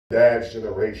Dad's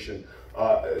generation,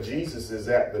 Jesus is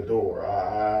at the door.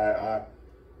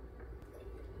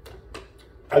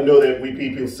 I know that we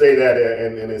people say that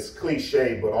and it's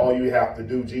cliche, but all you have to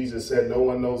do, Jesus said, no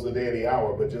one knows the day or the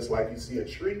hour, but just like you see a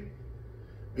tree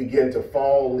begin to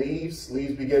fall, leaves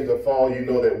begin to fall, you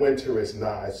know that winter is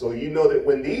nigh. So you know that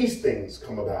when these things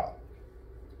come about,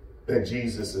 that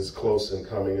Jesus is close and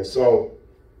coming. And so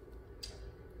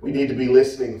we need to be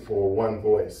listening for one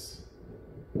voice.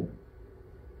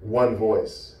 One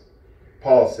voice.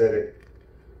 Paul said it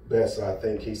best, I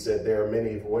think. He said, there are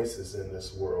many voices in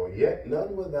this world, yet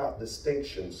none without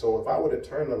distinction. So if I were to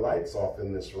turn the lights off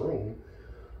in this room,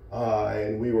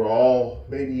 and we were all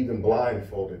maybe even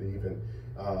blindfolded even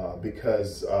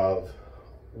because of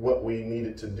what we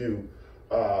needed to do,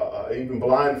 even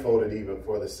blindfolded even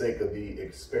for the sake of the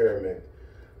experiment.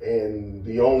 And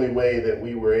the only way that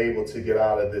we were able to get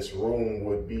out of this room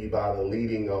would be by the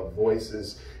leading of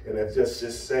voices. And if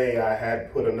just say I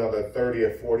had put another 30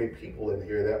 or 40 people in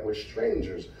here that were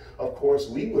strangers, of course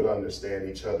we would understand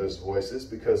each other's voices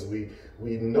because we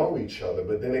know each other.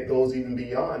 But then it goes even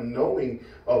beyond knowing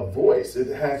a voice.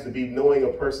 It has to be knowing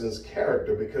a person's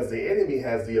character, because the enemy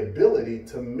has the ability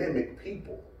to mimic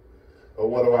people.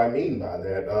 What do I mean by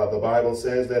that? The Bible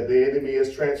says that the enemy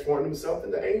has transformed himself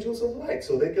into angels of light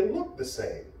so they can look the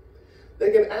same.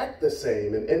 They can act the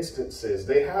same in instances.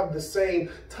 They have the same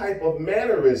type of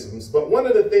mannerisms. But one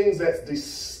of the things that's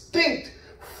distinct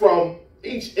from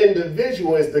each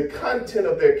individual is the content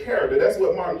of their character. That's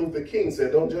what Martin Luther King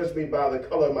said. Don't judge me by the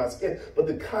color of my skin, but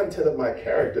the content of my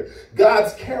character.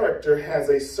 God's character has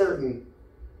a certain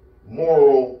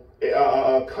moral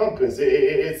compass.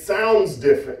 It sounds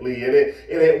differently, and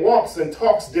it walks and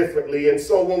talks differently. And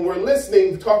so when we're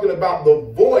listening, talking about the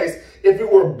voice, if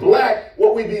it were black,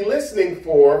 what we'd be listening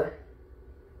for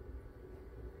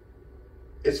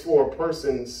is for a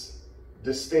person's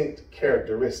distinct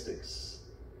characteristics.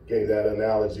 Gave that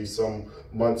analogy some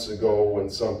months ago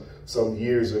and some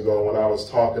years ago when I was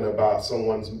talking about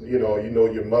someone's, you know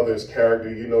your mother's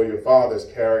character, you know your father's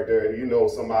character, and you know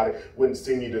somebody wouldn't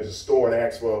send you to the store and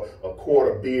ask for a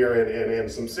quart of beer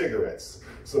and some cigarettes.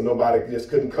 So nobody just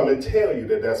couldn't come and tell you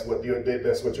that that's what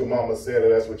your mama said, or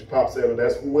that's what your pop said, or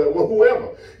that's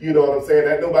whoever. You know what I'm saying?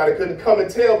 That nobody couldn't come and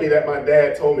tell me that my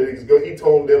dad told me he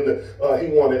told them that he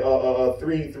wanted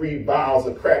three vials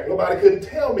of crack. Nobody couldn't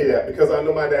tell me that because I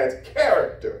know my dad's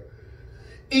character.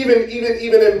 Even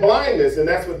in blindness, and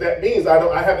that's what that means.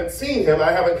 I haven't seen him,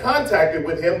 I haven't contacted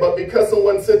with him, but because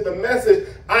someone sent the message,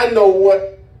 I know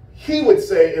what he would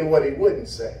say and what he wouldn't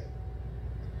say.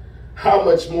 How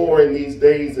much more in these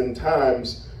days and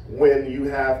times when you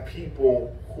have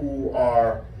people who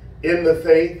are in the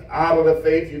faith, out of the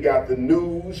faith, you got the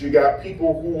news, you got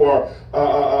people who are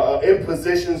in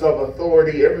positions of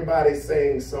authority, everybody's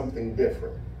saying something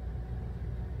different.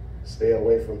 Stay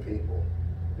away from people.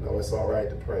 No, it's all right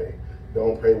to pray.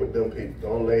 Don't pray with them people.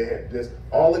 Don't lay hands.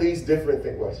 All of these different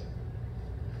things.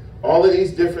 All of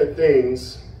these different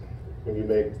things, when you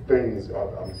make things,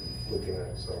 I'm looking at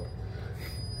it,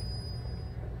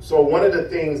 So one of the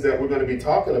things that we're going to be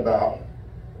talking about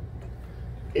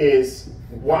is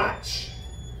watch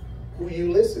who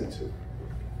you listen to.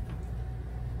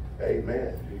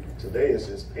 Amen. Today is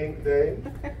just pink day.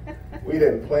 We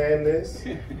didn't plan this.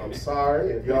 I'm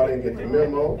sorry if y'all didn't get the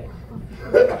memo.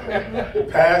 The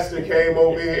pastor came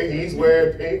over here. He's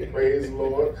wearing pink. Praise the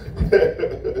Lord.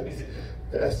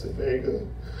 That's very good.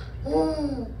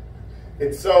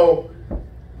 And so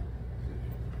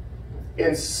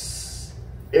in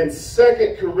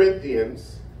 2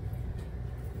 Corinthians,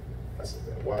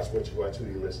 watch who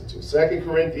you listen to. 2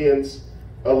 Corinthians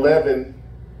 11,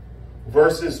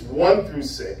 verses 1 through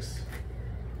 6,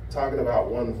 talking about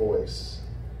one voice.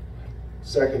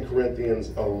 2 Corinthians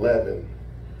 11,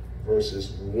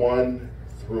 verses 1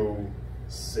 through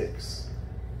 6.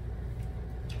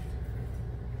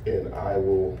 And I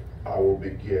will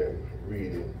begin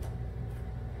reading.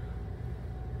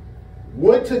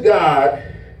 Would to God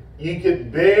ye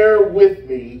could bear with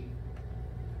me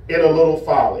in a little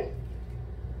folly.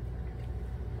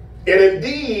 And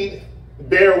indeed,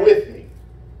 bear with me.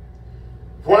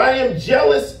 For I am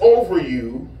jealous over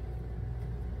you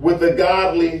with a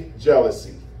godly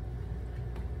jealousy.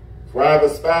 For I have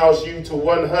espoused you to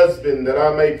one husband, that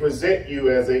I may present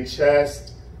you as a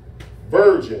chaste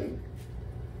virgin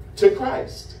to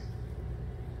Christ.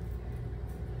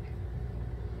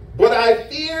 But I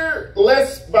fear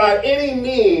lest by any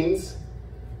means,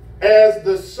 as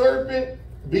the serpent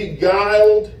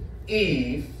beguiled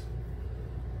Eve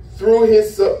through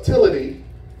his subtlety,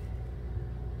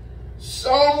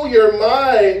 so your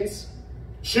minds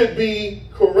should be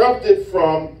corrupted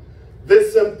from the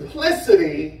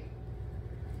simplicity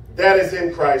that is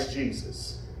in Christ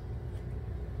Jesus.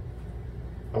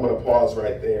 I'm going to pause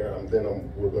right there, and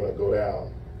then we're going to go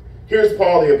down. Here's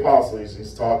Paul the Apostle.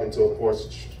 He's talking to, of course,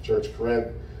 Church Corinth,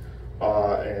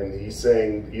 and he's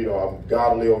saying, you know, I'm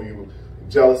godly over you,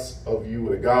 jealous of you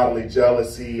with a godly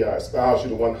jealousy. I espouse you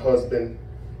to one husband.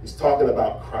 He's talking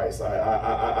about Christ.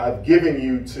 I've given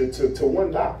you to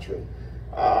one doctrine.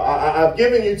 I've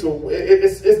given you to,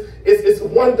 it's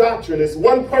one doctrine. It's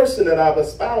one person that I've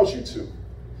espoused you to.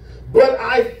 But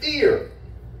I fear,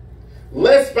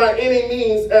 lest by any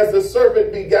means, as the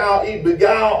serpent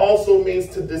beguile also means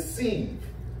to deceive.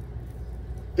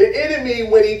 The enemy,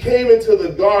 when he came into the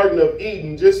Garden of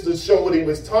Eden, just to show what he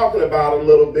was talking about a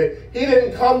little bit, he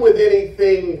didn't come with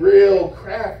anything real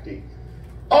crafty.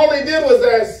 All he did was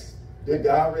ask, did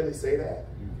God really say that?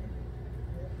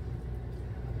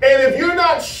 And if you're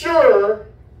not sure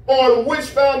on which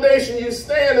foundation you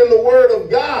stand in the Word of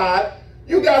God,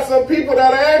 you got some people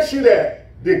that ask you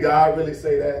that. Did God really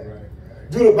say that?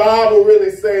 Right. Do the Bible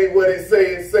really say what it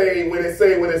say when it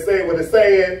say what it's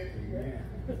saying?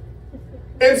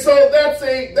 And so that's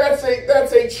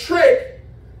a trick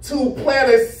to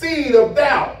plant a seed of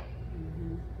doubt.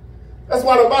 That's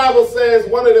why the Bible says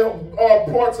one of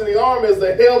the parts of the armor is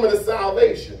the helmet of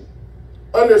salvation.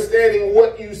 Understanding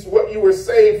what you were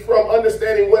saved from,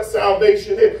 understanding what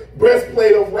salvation is.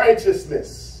 Breastplate of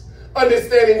righteousness.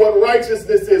 Understanding what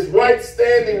righteousness is, right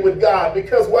standing with God,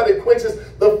 because what it quenches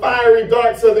the fiery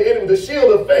darts of the enemy. The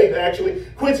shield of faith actually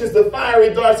quenches the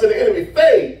fiery darts of the enemy.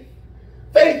 Faith.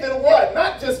 Faith in what?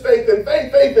 Not just faith in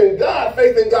faith, faith in God,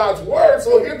 faith in God's word.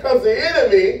 So here comes the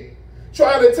enemy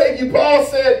trying to take you. Paul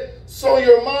said, so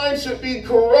your mind should be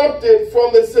corrupted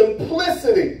from the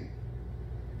simplicity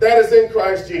that is in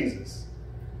Christ Jesus.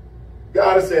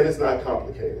 God is saying it's not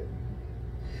complicated.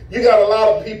 You got a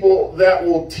lot of people that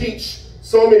will teach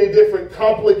so many different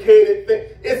complicated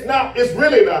things. It's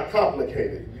really not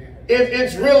complicated.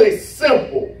 It's really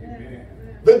simple.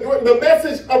 The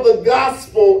message of the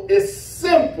gospel is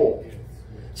simple.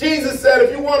 Jesus said,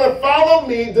 if you want to follow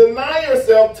me, deny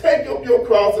yourself, take up your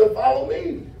cross and follow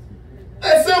me.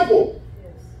 That's simple.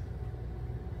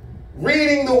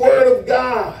 Reading the word of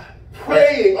God,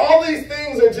 praying, all these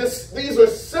things these are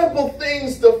simple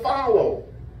things to follow.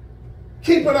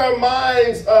 Keeping our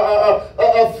minds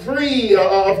free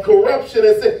of corruption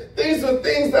and sin. These are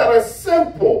things that are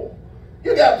simple.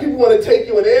 You got people want to take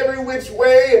you in every which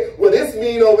way. What this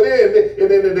mean over there, and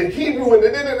then the Hebrew, and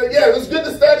yeah, it's good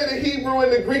to study the Hebrew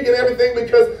and the Greek and everything,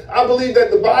 because I believe that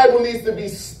the Bible needs to be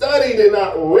studied and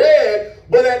not read.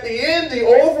 But at the end, the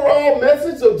overall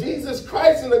message of Jesus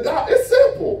Christ and the God is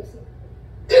simple.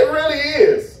 It really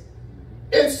is.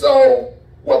 And so,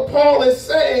 what Paul is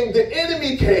saying, the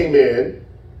enemy came in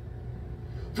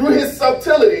through his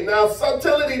subtlety. Now,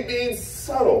 subtlety means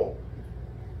subtle.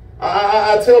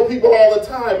 I tell people all the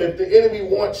time, if the enemy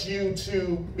wants you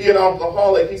to be an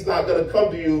alcoholic, he's not going to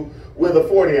come to you with a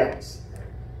 40 ounce.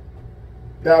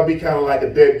 That would be kind of like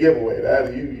a dead giveaway.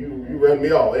 You run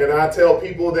me off. And I tell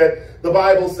people that the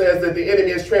Bible says that the enemy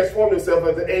has transformed himself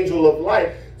into an angel of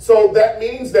light. So that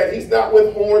means that he's not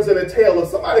with horns and a tail. If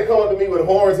somebody come up to me with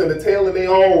horns and a tail and they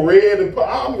all red,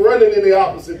 I'm running in the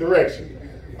opposite direction.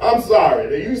 I'm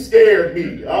sorry. You scared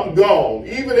me. I'm gone.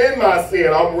 Even in my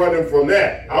sin, I'm running from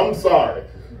that. I'm sorry.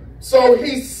 So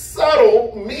he's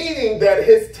subtle, meaning that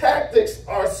his tactics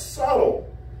are subtle.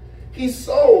 He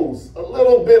sows a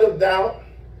little bit of doubt,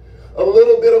 a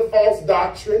little bit of false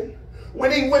doctrine.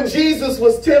 When Jesus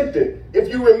was tempted, if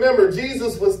you remember,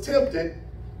 Jesus was tempted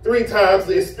 3 times.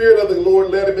 The Spirit of the Lord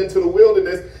led him into the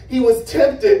wilderness. He was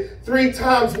tempted 3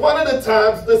 times. One of the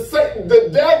times, the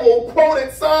devil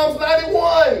quoted Psalms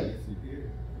 91.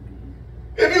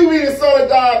 If you be the Son of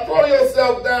God, throw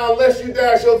yourself down lest you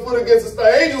dash your foot against the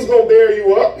stone. Angels going to bear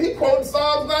you up. He quoted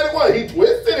Psalms 91. He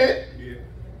twisted it.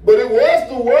 But it was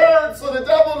the word, so the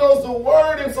devil knows the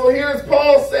word. And so here's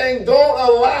Paul saying, don't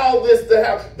allow this to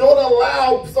happen. Don't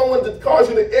allow someone to cause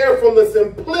you to err from the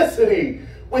simplicity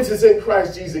which is in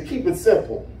Christ Jesus. Keep it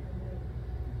simple.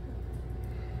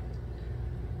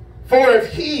 For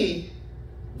if he,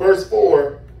 verse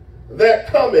 4, that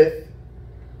cometh,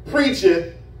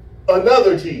 preacheth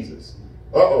another Jesus.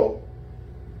 Uh-oh.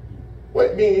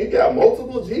 What, mean you got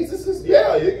multiple Jesuses?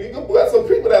 Yeah, you got some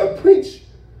people that'll preach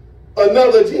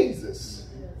another Jesus.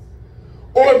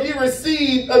 Or if you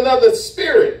receive another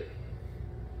spirit,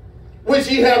 which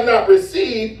ye have not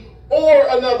received, or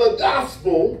another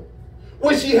gospel,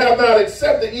 which ye have not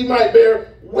accepted, ye might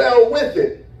bear well with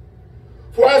it.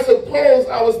 For I suppose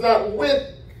I was not a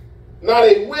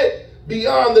whit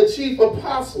beyond the chief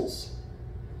apostles.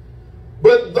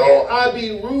 But though I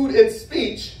be rude in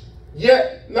speech,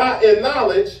 yet not in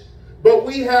knowledge, but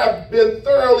we have been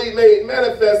thoroughly made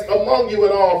manifest among you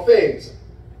in all things.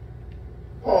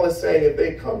 Paul is saying if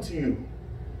they come to you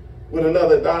with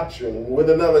another doctrine, with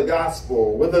another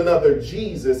gospel, with another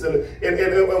Jesus,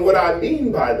 and what I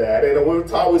mean by that, and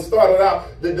we started out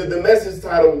the message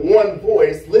title, One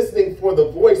Voice, listening for the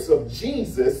voice of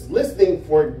Jesus, listening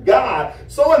for God.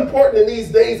 So important in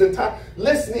these days and time,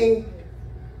 listening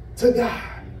to God.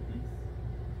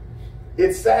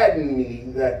 It saddened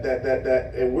me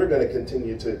that and we're going to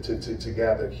continue to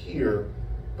gather here,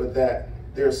 but that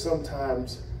there's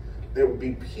sometimes there would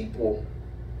be people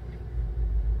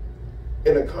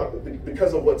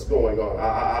because of what's going on.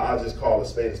 I just call a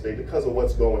spade, because of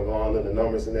what's going on and the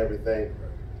numbers and everything,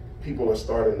 people are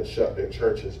starting to shut their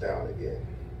churches down again.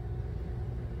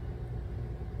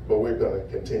 But we're going to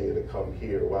continue to come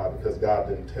here. Why? Because God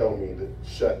didn't tell me to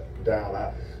shut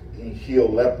down. He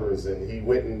healed lepers and he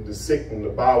went and the sick in the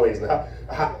byways. And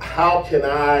how can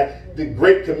I? The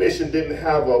Great Commission didn't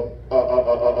have what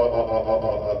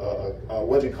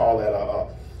do you call that?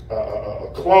 A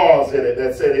clause in it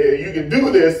that said, hey, you can do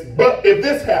this, but if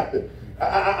this happened,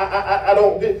 I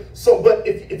don't get. So, but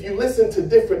if you listen to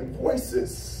different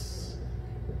voices,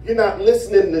 you're not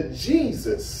listening to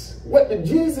Jesus. What did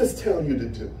Jesus tell you to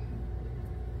do?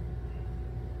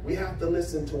 We have to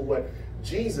listen to what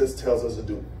Jesus tells us to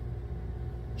do.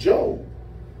 Job,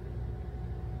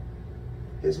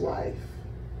 his wife,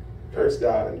 cursed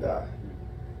God and died.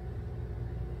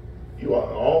 You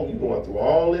going through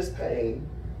all this pain.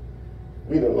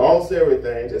 We done lost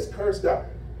everything. Just curse God.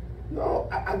 No,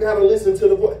 I got to listen to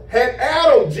the voice. Had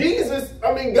Adam,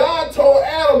 God told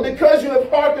Adam, because you have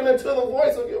hearkened unto the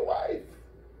voice of your wife.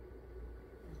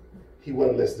 He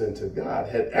wasn't listening to God.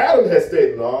 Had Adam had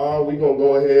stated, no, we're going to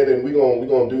go ahead and we're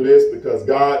going to do this because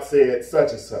God said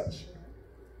such and such.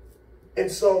 And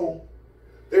so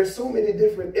there's so many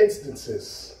different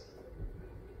instances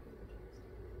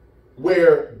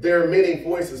where there are many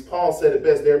voices. Paul said it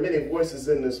best. There are many voices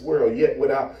in this world, yet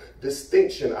without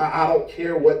distinction. I don't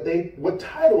care what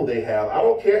title they have. I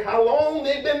don't care how long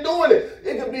they've been doing it.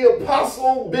 It could be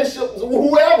apostle, bishop,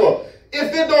 whoever.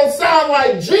 If it don't sound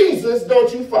like Jesus,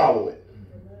 don't you follow it.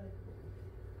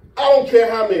 I don't care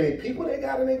how many people they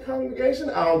got in their congregation.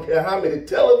 I don't care how many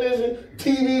television,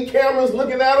 TV cameras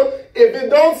looking at them. If it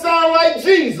don't sound like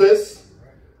Jesus,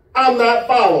 I'm not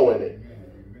following it.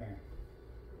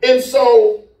 And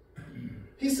so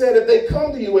he said, if they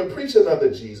come to you and preach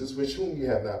another Jesus, which whom you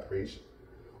have not preached,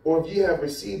 or if you have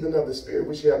received another spirit,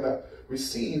 which you have not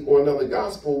received, or another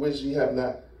gospel, which you have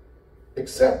not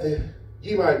accepted,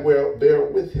 ye might well bear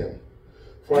with him.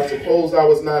 For I suppose I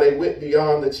was not a whit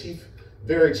beyond the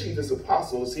very chiefest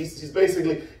apostles. He's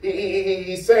basically,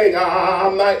 he's saying,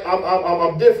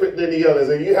 I'm different than the others.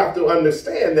 And you have to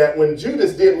understand that when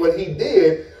Judas did what he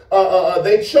did,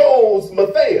 they chose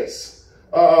Matthias.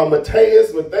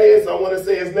 Matthias, I want to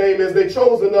say his name is, they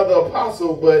chose another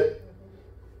apostle, but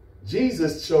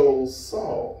Jesus chose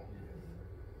Saul.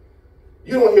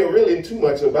 You don't hear really too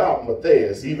much about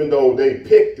Matthias, even though they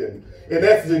picked him. And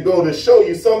that's to go to show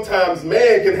you sometimes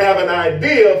man can have an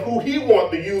idea of who he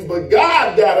wants to use, but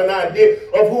God got an idea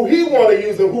of who he wants to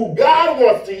use, and who God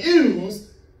wants to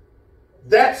use,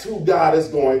 that's who God is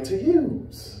going to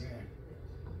use.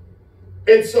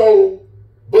 And so,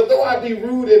 but though I be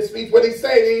rude in speech, what he's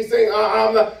saying,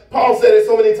 I'm not. Paul said it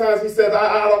so many times. He said,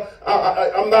 I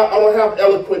don't have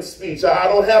eloquent speech. I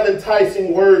don't have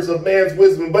enticing words of man's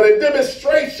wisdom, but a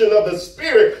demonstration of the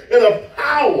Spirit and of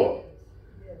power.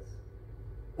 Yes.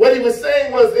 What he was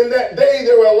saying was, in that day,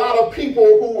 there were a lot of people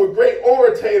who were great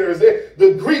orators.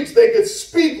 The Greeks, they could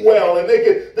speak well, and they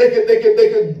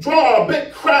could draw a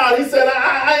big crowd. He said,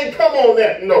 I ain't come on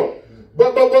that note.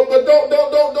 But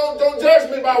don't judge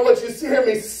me by what you hear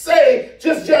me say.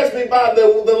 Just judge me by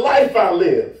the life I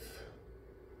live.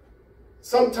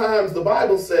 Sometimes the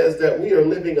Bible says that we are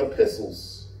living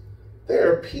epistles. There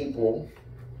are people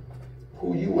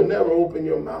who you will never open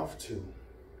your mouth to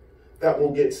that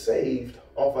will get saved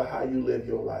off of how you live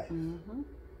your life. Mm-hmm.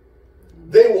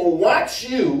 They will watch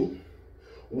you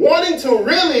wanting to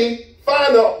really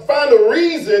find a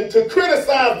reason to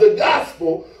criticize the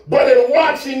gospel, but in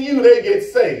watching you, they get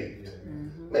saved.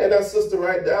 Mm-hmm. Man, that sister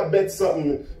right there, I bet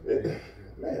something,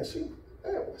 man,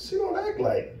 she don't act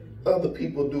like other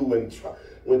people do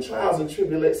when trials and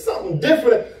tribulations. Something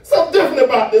different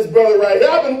about this brother right here.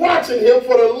 I've been watching him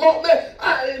for the long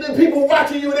time. The people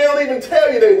watching you, they don't even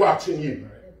tell you they're watching you.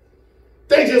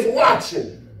 They just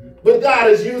watching. But God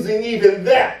is using even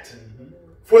that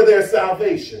for their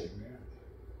salvation.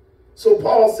 So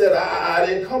Paul said, I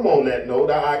didn't come on that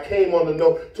note. I came on the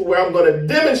note to where I'm going to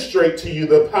demonstrate to you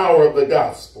the power of the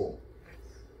gospel.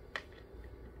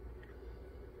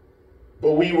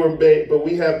 But we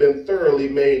have been thoroughly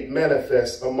made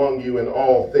manifest among you in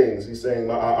all things. He's saying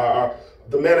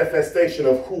the manifestation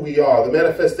of who we are, the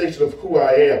manifestation of who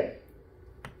I am,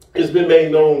 has been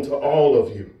made known to all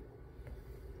of you.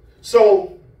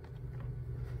 So,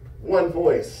 one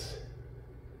voice.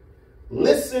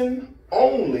 Listen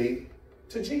only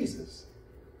to Jesus.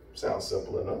 Sounds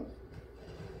simple enough.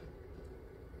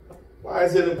 Why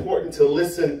is it important to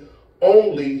listen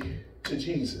only to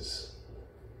Jesus?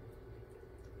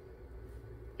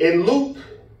 In Luke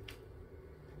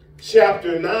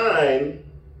chapter 9,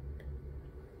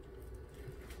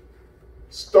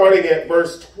 starting at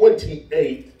verse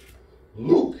 28,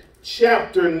 Luke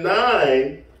chapter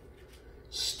 9,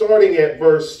 starting at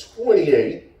verse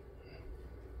 28,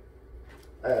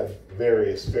 I have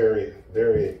various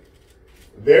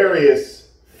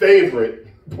favorite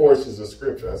portions of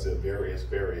scripture. I said various.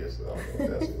 I don't know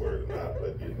if that's a word or not,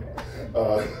 but you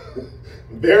know.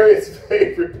 Various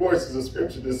favorite portions of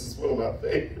scripture. This is one of my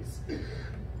favorites. And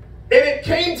it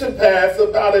came to pass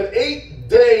about 8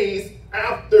 days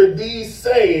after these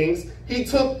sayings, he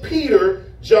took Peter,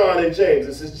 John, and James.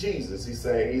 This is Jesus. He's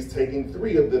saying he's taking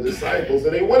 3 of the disciples,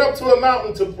 and they went up to a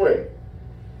mountain to pray.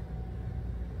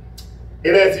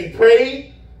 And as he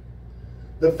prayed,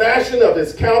 the fashion of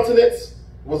his countenance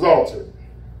was altered.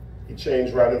 He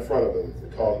changed right in front of them.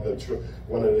 They call it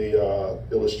one of the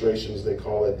illustrations, they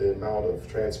call it the Mount of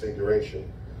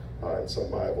Transfiguration in some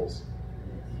Bibles.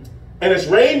 And his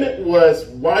raiment was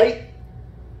white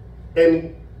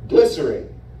and glittering.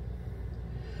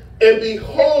 And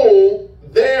behold,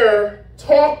 there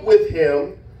talked with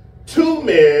him 2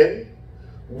 men,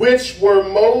 which were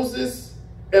Moses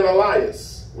and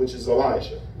Elias, which is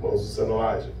Elijah, Moses and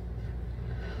Elijah,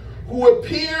 who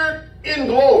appeared in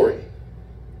glory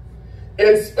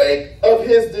and spake of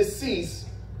his decease,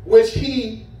 which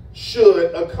he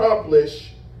should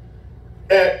accomplish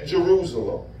at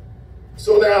Jerusalem.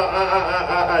 So now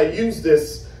I use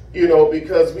this, you know,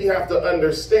 because we have to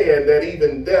understand that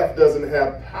even death doesn't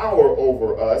have power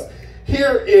over us.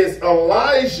 Here is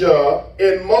Elijah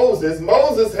and Moses.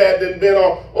 Moses had been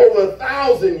on over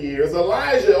 1,000 years,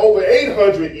 Elijah over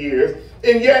 800 years,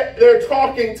 and yet they're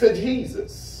talking to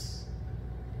Jesus.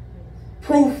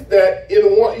 Proof that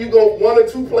you go 1 or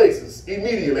 2 places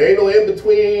immediately. Ain't no in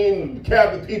between.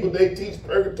 Catholic people, they teach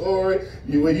purgatory.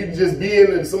 You just be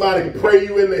in and somebody can pray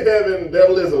you into heaven. The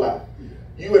devil is alive.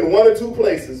 You in 1 or 2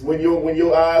 places when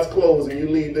your eyes close and you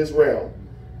leave this realm.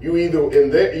 You either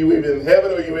in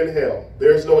heaven or you in hell.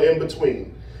 There's no in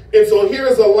between. And so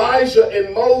here's Elijah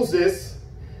and Moses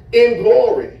in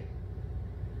glory,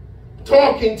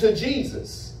 talking to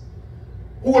Jesus,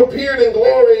 who appeared in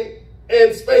glory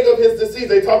and spake of his decease.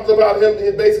 They talked about him.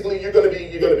 Basically, you're going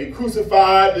to be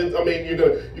crucified. I mean, you're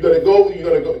going to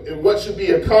go. What should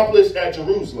be accomplished at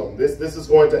Jerusalem? This is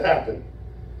going to happen.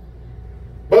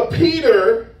 But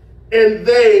Peter and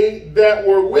they that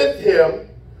were with him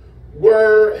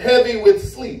were heavy with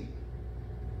sleep.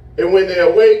 And when they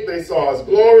awake, they saw his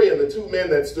glory and the 2 men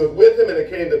that stood with him. And it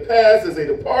came to pass, as they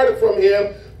departed from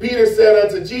him, Peter said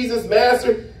unto Jesus,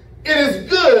 Master, it is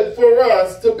good for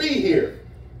us to be here.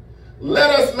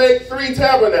 Let us make 3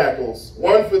 tabernacles,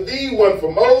 one for thee, one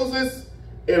for Moses,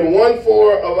 and one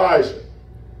for Elijah.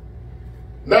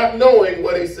 Not knowing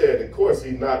what he said. Of course,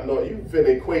 he's not knowing. You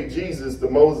finna equate Jesus to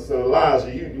Moses and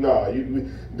Elijah.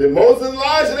 The Moses and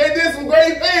Elijah, they did some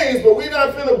great things, but we're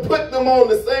not finna put them on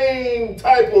the same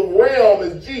type of realm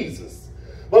as Jesus.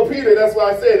 But Peter, that's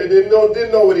why I said it, didn't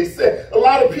know what he said. A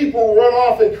lot of people run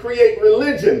off and create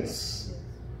religions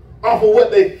off of what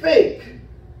they think.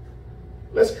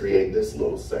 Let's create this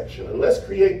little section, and let's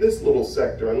create this little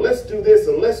sector, and let's do this,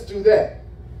 and let's do that.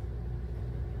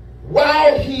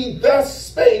 While he thus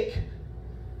spake,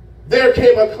 there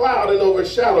came a cloud and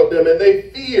overshadowed them, and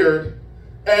they feared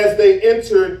as they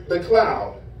entered the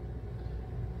cloud.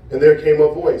 And there came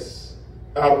a voice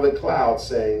out of the cloud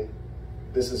saying,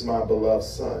 This is my beloved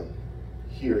Son,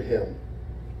 hear him.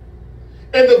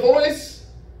 And the voice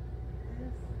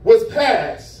was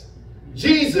past.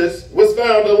 Jesus was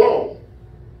found alone.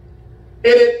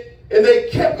 And they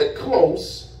kept it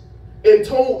close and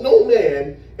told no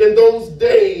man in those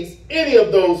days any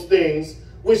of those things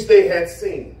which they had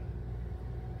seen.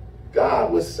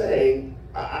 God was saying,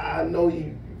 I know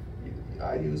you,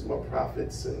 I use my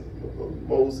prophets and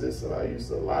Moses and I use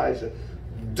Elijah.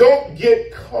 Don't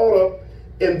get caught up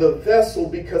in the vessel,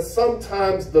 because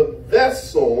sometimes the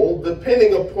vessel,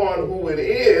 depending upon who it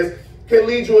is, can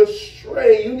lead you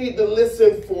astray. You need to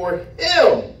listen for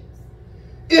him.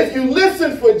 if you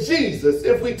listen for Jesus,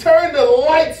 if we turned the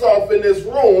lights off in this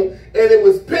room and it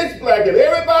was pitch black and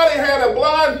everybody had a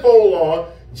blindfold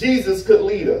on, Jesus could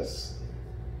lead us.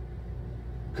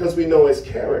 Because we know his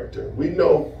character. We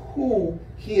know who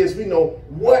he is. We know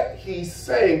what he's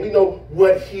saying. We know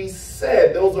what he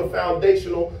said. Those are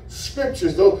foundational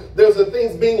scriptures. Those are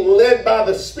things being led by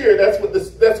the Spirit.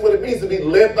 That's what it means to be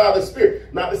led by the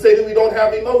Spirit. Not to say that we don't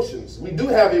have emotions. We do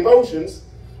have emotions.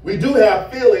 We do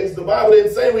have feelings. The Bible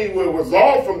didn't say we were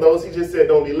resolved from those. He just said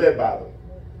don't be led by them.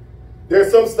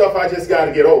 There's some stuff I just got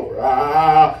to get over.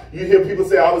 You hear people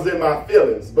say I was in my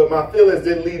feelings, but my feelings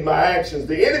didn't lead my actions.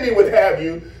 The enemy would have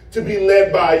you to be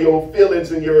led by your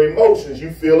feelings and your emotions. You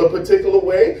feel a particular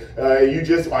way. You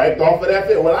just act off of that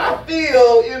feeling. When I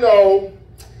feel,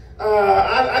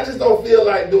 I just don't feel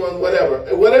like doing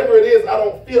whatever. Whatever it is, I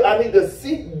don't feel. I need to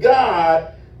seek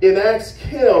God and ask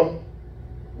him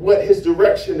what his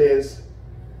direction is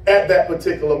at that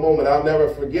particular moment. I'll never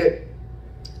forget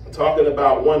talking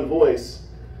about one voice,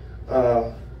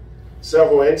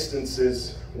 several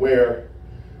instances where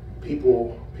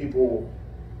people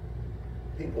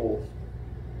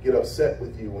get upset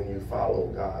with you when you follow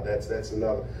God. That's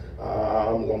another.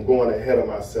 I'm going ahead of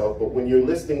myself, but when you're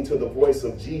listening to the voice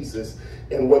of Jesus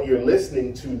and what you're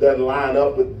listening to doesn't line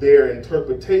up with their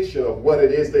interpretation of what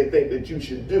it is they think that you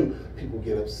should do, people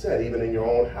get upset. Even in your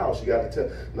own house, you got to tell,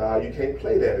 nah, you can't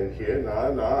play that in here.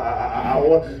 I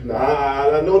know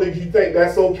that you think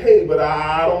that's okay, but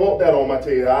I don't want that on my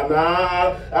TV.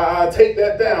 Take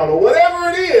that down, or whatever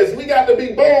it is. We got to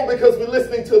be bold because we're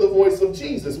listening to the voice of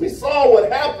Jesus. We saw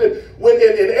what happened when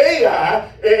in Ai,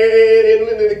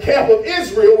 in the camp of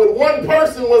Israel, when one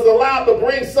person was allowed to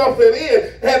bring something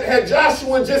in. Had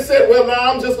Joshua just said, well,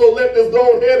 now I'm just going to let this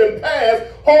go ahead and pass,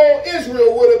 whole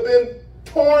Israel would have been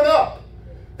torn up.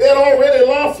 They had already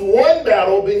lost one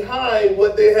battle behind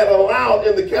what they had allowed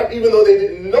in the camp, even though they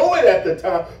didn't know it at the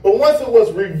time. But once it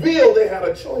was revealed, they had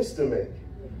a choice to make.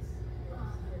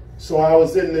 So I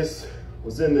was in this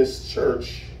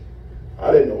church.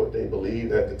 I didn't know what they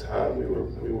believed at the time. We were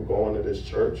going to this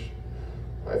church.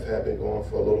 I've had been going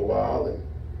for a little while, and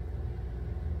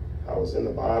I was in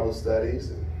the Bible studies,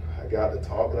 and I got to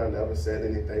talking. I never said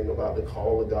anything about the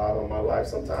call of God on my life.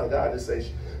 Sometimes God just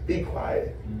says, be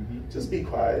quiet. Just be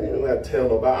quiet. You don't have to tell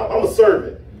nobody. I'm a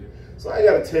servant. So I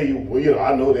got to tell you, well,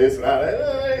 I know this, and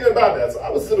I ain't about that. So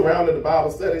I would sit around in the Bible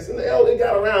studies, and the elder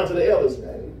got around to the elders.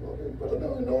 Man, brother, no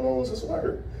one knows this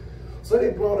word. So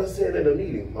they brought us in a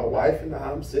meeting. My wife and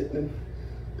I'm sitting in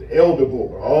the elder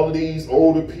board. All of these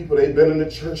older people, they've been in the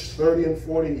church 30 and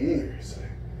 40 years.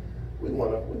 We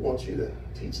want you to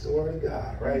teach the word of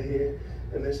God right here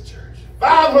in this church.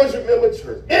 500-member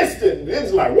church. Instant.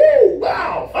 It's like, whoa,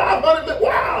 wow, 500,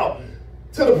 wow.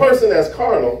 To the person that's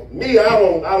carnal, me, I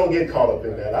don't get caught up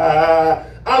in that.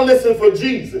 I listen for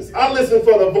Jesus. I listen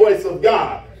for the voice of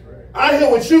God. I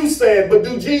hear what you saying, but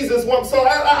do Jesus want? So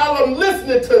I'm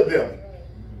listening to them.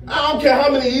 I don't care how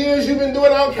many years you've been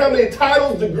doing. I don't care how many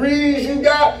titles, degrees you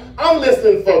got. I'm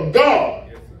listening for God.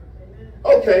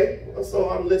 Okay, so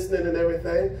I'm listening and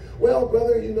everything. Well,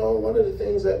 brother, one of the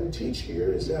things that we teach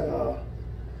here is that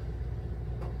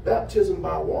baptism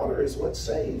by water is what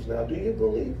saves. Now, do you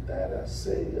believe that? I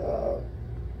say,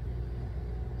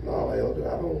 no, elder,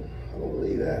 I don't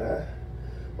believe that.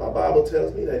 My Bible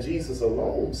tells me that Jesus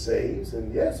alone saves,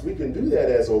 and yes, we can do that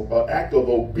as an act of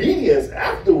obedience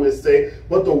after we're saved,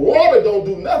 but the water don't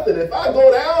do nothing. If I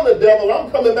go down the devil, I'm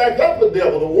coming back up the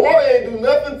devil. The water ain't do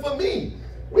nothing for me.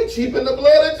 We cheapen the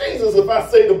blood of Jesus. If I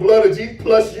say the blood of Jesus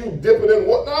plus you dipping in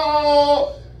what?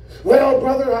 No. Well,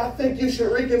 brother, I think you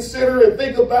should reconsider and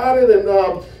think about it. And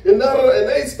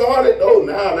they started,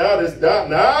 this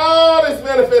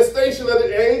manifestation of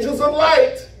the angels of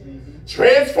light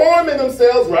transforming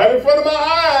themselves right in front of my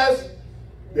eyes.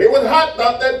 They was hot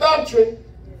about that doctrine.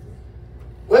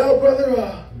 Well,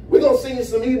 brother, we're going to send you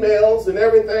some emails and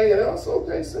everything. And I was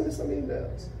okay, send me some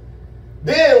emails.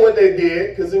 Then what they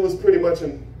did, because it was pretty much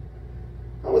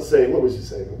I would say, what would you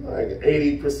say? Like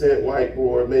 80%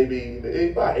 whiteboard, maybe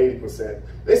about 80%.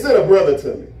 They sent a brother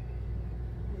to me.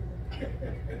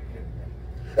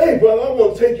 Hey, brother, I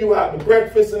want to take you out to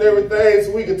breakfast and everything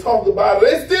so we can talk about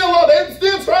it. They're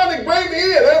still trying to bring me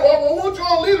in. I want you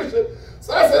on leadership.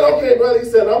 So I said, okay, brother. He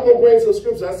said, I'm going to bring some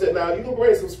scripture. I said, now, you can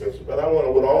bring some scripture, but I want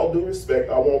to, with all due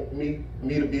respect, I want me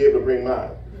to be able to bring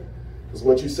mine. Because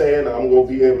what you're saying, I'm going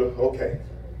to be able to, okay.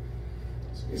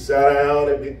 So we sat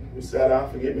down,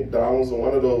 forget McDonald's or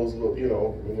one of those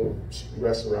little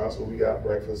restaurants where we got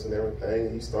breakfast and everything.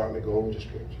 And he's starting to go over the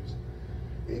scriptures.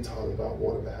 He talking about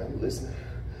water behind me, listening.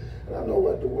 And I know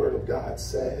what the word of God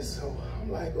says. So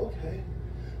I'm like, okay.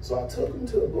 So I took him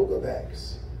to the book of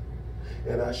Acts,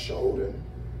 and I showed him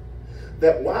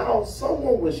that while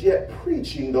someone was yet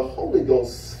preaching, the Holy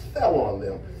Ghost fell on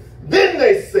them. Then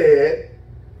they said,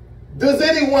 does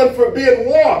anyone forbid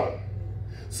water?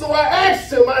 So I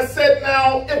asked him, I said,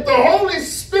 now, if the Holy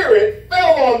Spirit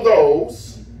fell on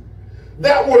those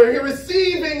that were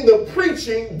receiving the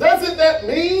preaching, doesn't that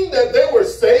mean that they were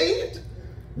saved?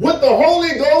 Would the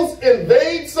Holy Ghost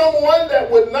invade someone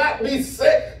that would not be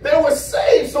saved? They were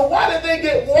saved, so why did they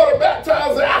get water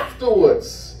baptized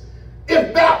afterwards?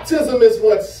 If baptism is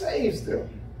what saves them.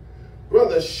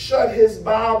 Brother, shut his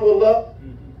Bible up.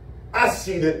 I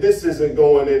see that this isn't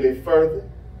going any further.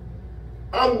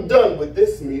 I'm done with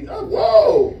this meeting.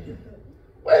 Whoa.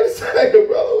 Wait a second,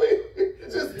 brother. You're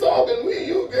just talking me.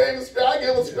 You gave a scripture. I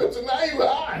gave a scripture. Now you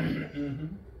hide.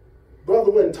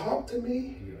 Brother wouldn't talk to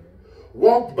me.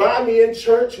 Walked by me in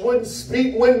church. Wouldn't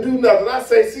speak. Wouldn't do nothing. I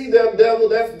say, see that devil?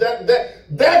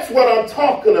 That's what I'm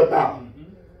talking about.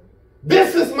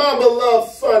 This is my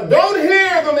beloved son. Don't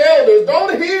hear them elders.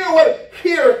 Don't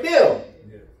hear him.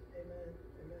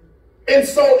 And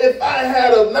so if I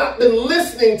had not been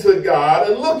listening to God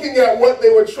and looking at what they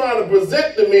were trying to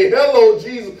present to me, hello,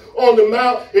 Jesus, on the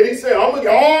mount, and he said, I'm going to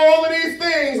get all of these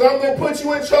things. I'm going to put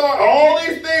you in charge. All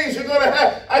these things you're going to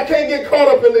have. I can't get caught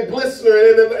up in the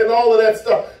glistening and all of that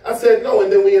stuff. I said, no,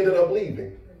 and then we ended up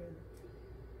leaving.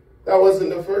 That wasn't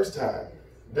the first time.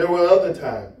 There were other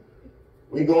times.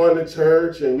 We go into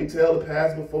church and we tell the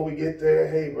pastor before we get there,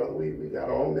 hey, brother, we got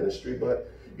our own ministry, but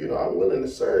you know, I'm willing to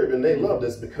serve. And they loved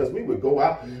us because we would go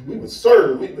out, we would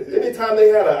serve. Anytime they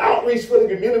had an outreach for the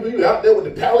community, we were out there with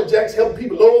the pallet jacks, helping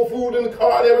people load food in the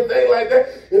car and everything like that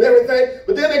and everything.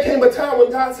 But then there came a time when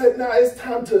God said, nah, it's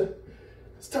time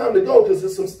to go, because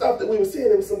there's some stuff that we were seeing.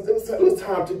 It was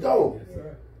time to go.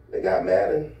 Yes, they got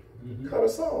mad and cut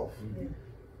us off. I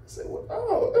said, well,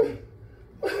 oh,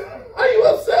 are you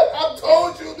upset? I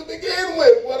told you to begin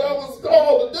with what I was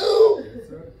called to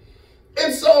do.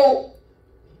 And so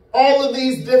all of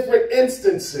these different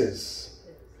instances,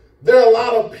 there are a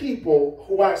lot of people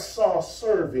who I saw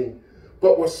serving,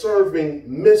 but were serving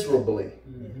miserably.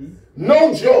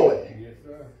 No joy. Yes,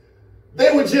 sir.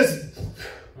 They were just...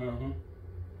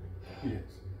 Yes.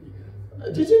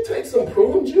 Did you take some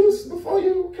prune juice before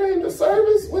you came to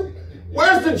service?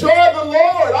 Where's the joy of the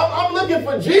Lord? I'm looking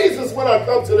for Jesus when I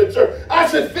come to the church. I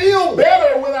should feel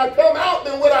better when I come out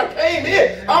than when I came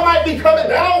in. I might be coming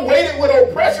down, weighted with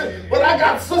oppression, but I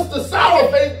got Sister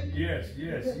Sour Face. Yes,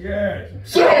 yes, yes.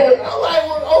 So I'm like,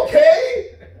 well,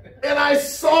 okay. And I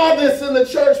saw this in the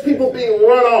church, people being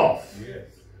run off. Yes.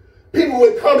 People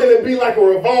would come in and be like a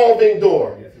revolving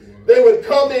door. Yes, they would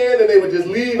come in and they would just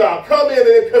leave out. Come in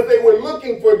because they were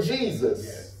looking for Jesus.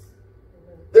 Yes.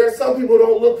 There are some people who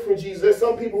don't look for Jesus. There's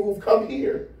some people who've come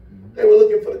here. They were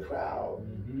looking for the crowd.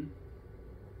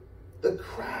 The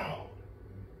crowd.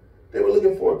 They were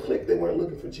looking for a clique. They weren't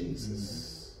looking for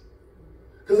Jesus.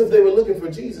 Because if they were looking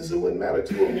for Jesus, it wouldn't matter.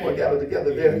 Two or more gathered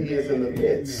together, there he is in the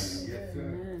midst.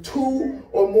 Two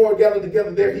or more gathered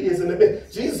together, there he is in the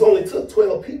midst. Jesus only took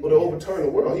 12 people to overturn the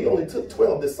world. He only took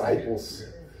 12 disciples.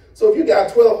 So if you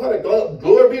got 1,200,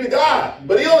 glory be to God.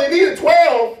 But he only needed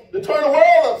 12 to turn the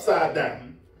world upside down.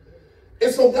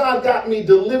 And so God got me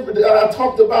delivered. I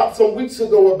talked about some weeks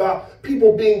ago about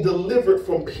people being delivered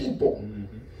from people.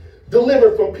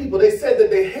 Delivered from people. They said that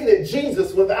they hated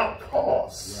Jesus without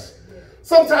cause.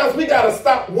 Sometimes we got to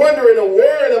stop wondering and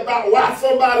worrying about why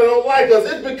somebody don't like us.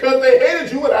 It's because they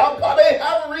hated you without cause. They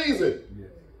have a reason.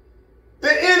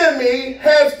 The enemy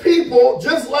has people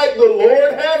just like the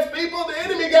Lord has people. The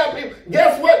enemy got people.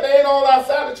 Guess what? They ain't all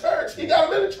outside the church. He got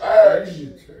them in the church.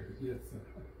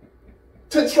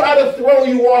 To try to throw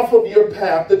you off of your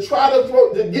path, to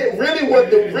get really what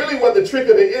the trick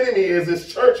of the enemy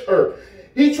is church hurt.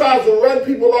 He tries to run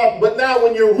people off, but now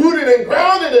when you're rooted and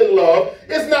grounded in love,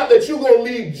 it's not that you're going to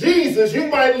leave Jesus. You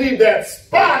might leave that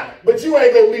spot, but you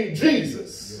ain't going to leave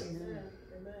Jesus.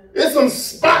 There's some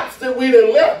spots that we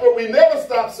done left, but we never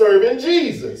stopped serving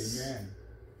Jesus.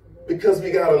 Because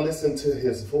we got to listen to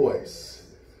his voice.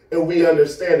 And we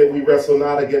understand that we wrestle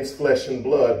not against flesh and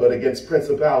blood, but against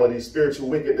principalities, spiritual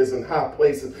wickedness in high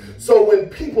places. So when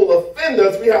people offend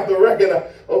us, we have to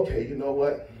recognize, okay, you know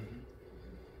what?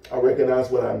 I recognize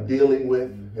what I'm dealing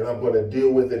with, and I'm going to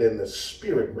deal with it in the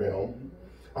spirit realm.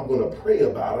 I'm going to pray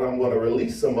about it. I'm going to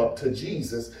release them up to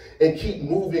Jesus and keep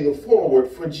moving forward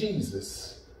for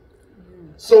Jesus.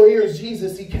 So here's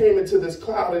Jesus. He came into this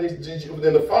cloud, and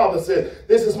then the Father said,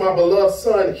 this is my beloved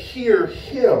Son. Hear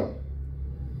him.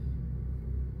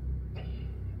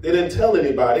 They didn't tell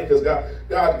anybody because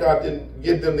God didn't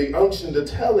give them the unction to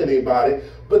tell anybody,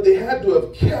 but they had to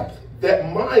have kept that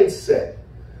mindset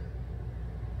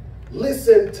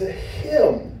Listen to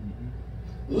him.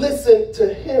 Listen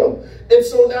to him. And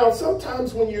so now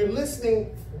sometimes when you're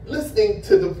listening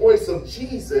to the voice of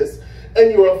Jesus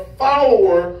and you're a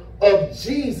follower of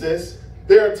Jesus,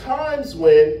 there are times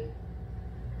when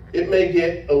it may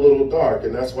get a little dark.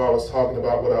 And that's why I was talking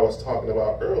about what I was talking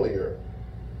about earlier.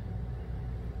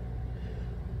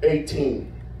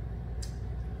 18.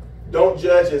 Don't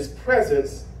judge his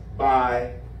presence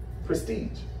by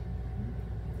prestige.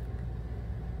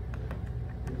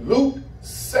 Luke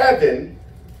 7,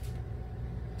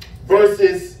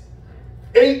 verses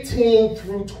 18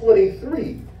 through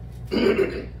 23.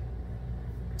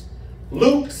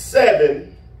 Luke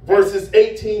 7, verses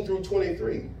 18 through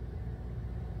 23.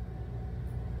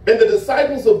 And the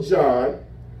disciples of John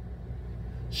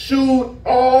shewed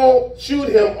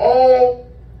him all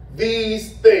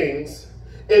these things.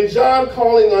 And John,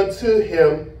 calling unto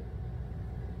him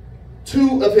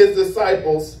 2 of his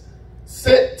disciples,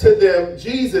 sent to them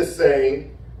Jesus,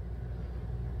 saying,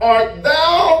 Art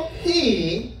thou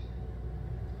he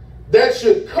that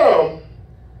should come,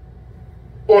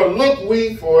 or look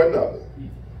we for another?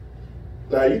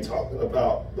 Now you're talking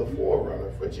about the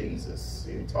forerunner for Jesus.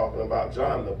 You're talking about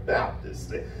John the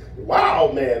Baptist.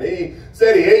 Wow, man, he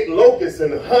said he ate locusts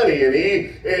and honey,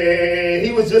 and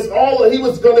he was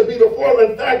going to be the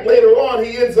forerunner. In fact, later on,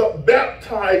 he ends up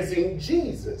baptizing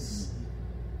Jesus.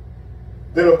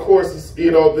 Then, of course,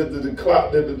 you know,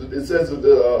 it says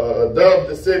the dove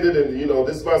descended, and, you know,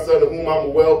 this is my son of whom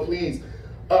I'm well pleased.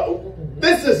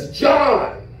 This is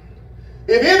John.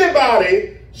 If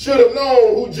anybody should have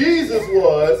known who Jesus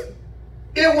was,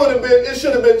 it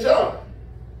should have been John.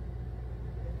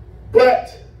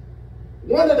 But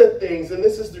one of the things, and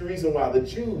this is the reason why the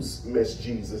Jews miss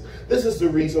Jesus, this is the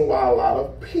reason why a lot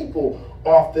of people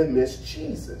often miss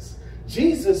Jesus.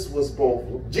 Jesus was both,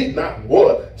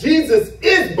 Jesus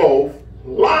is both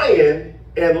lion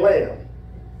and lamb.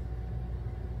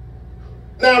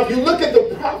 Now, if you look at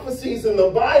the prophecies in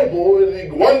the Bible, the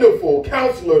wonderful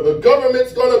counselor, the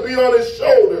government's going to be on his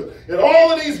shoulders, and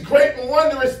all of these great and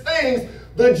wondrous things,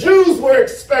 the Jews were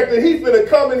expecting he's going to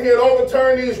come in here and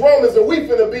overturn these Romans, and we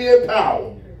finna be in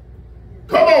power.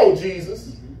 Come on,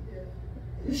 Jesus.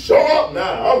 You show up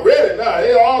now. I'm ready now.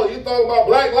 Hey, all you talking about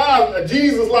Black Lives,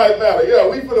 Jesus Lives Matter. Yeah,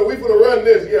 we finna run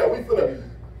this.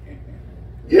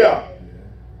 Yeah.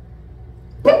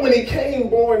 But when he came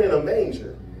born in a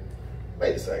manger,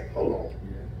 wait a second, hold on.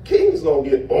 Kings don't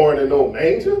get born in no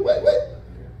manger.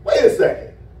 Wait a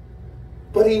second.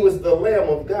 But he was the Lamb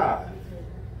of God.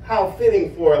 How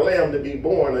fitting for a lamb to be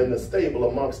born in the stable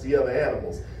amongst the other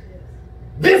animals.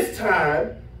 This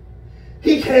time,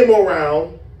 he came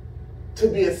around to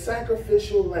be a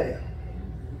sacrificial lamb.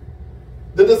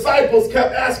 The disciples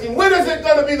kept asking, when is it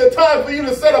going to be the time for you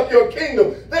to set up your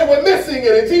kingdom? They were missing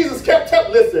it, and Jesus kept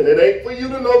telling, listen, it ain't for you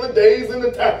to know the days and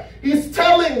the time. He's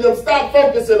telling them, stop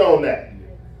focusing on that.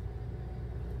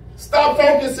 Stop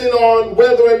focusing on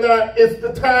whether or not it's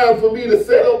the time for me to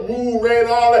set up, rule, reign,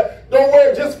 all that. Don't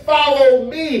worry, just follow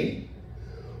me.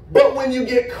 But when you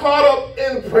get caught up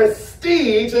in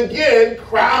prestige, again,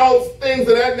 crowds, things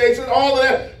of that nature, all of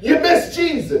that, you miss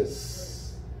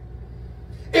Jesus.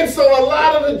 And so a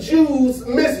lot of the Jews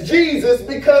miss Jesus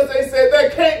because they said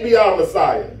that can't be our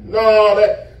Messiah. No,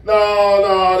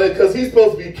 because he's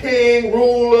supposed to be king,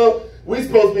 ruler. We're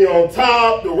supposed to be on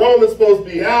top. The Romans supposed to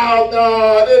be out.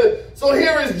 So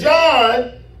here is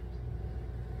John.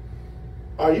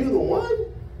 Are you the one?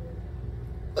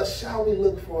 Or shall we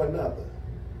look for another?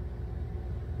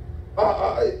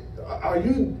 Are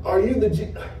you the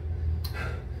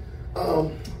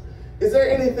is there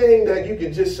anything that you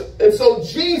could just show? And so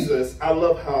Jesus, I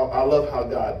love how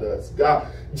God does.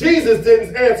 Jesus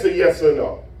didn't answer yes or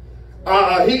no.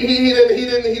 He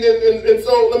didn't. And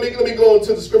so let me go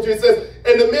into the scripture. It says,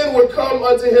 and the men would come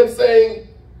unto him saying,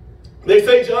 they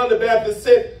say John the Baptist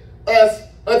sent us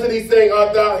unto thee saying,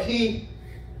 art thou he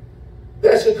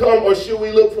that should come, or should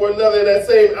we look for another? In that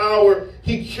same hour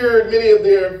he cured many of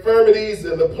their infirmities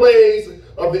and the plagues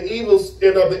of the evil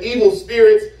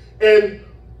spirits, and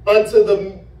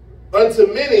unto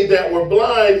many that were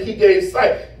blind he gave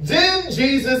sight. Then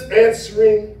Jesus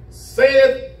answering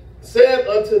said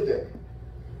unto them,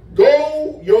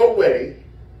 go your way,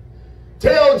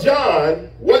 tell John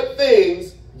what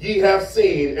things ye have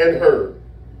seen and heard.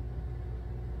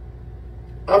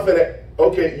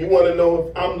 Okay, you want to know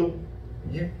if I'm the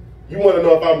you want to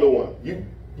know if I'm the one.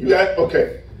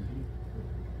 Okay.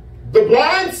 The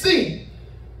blind see,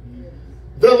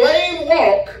 the lame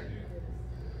walk,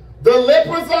 the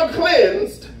lepers are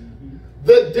cleansed,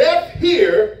 the deaf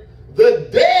hear, the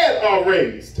dead are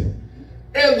raised, and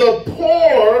the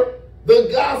poor the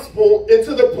gospel, and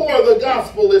to the poor the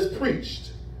gospel is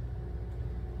preached.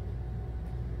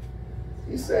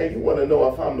 He's saying, you want to know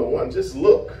if I'm the one, just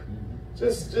look.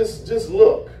 Just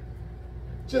look.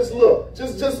 Just look.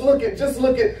 Just look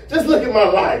at my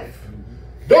life.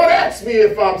 Don't ask me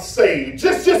if I'm saved.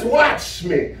 Just watch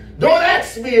me. Don't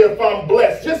ask me if I'm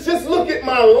blessed. Just look at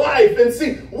my life and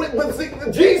see. But see,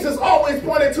 Jesus always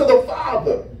pointed to the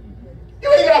Father.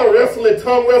 You ain't got to wrestle and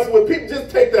tongue wrestle with people.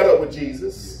 Just take that up with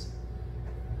Jesus.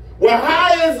 Well,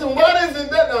 how is and what is and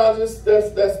that? No,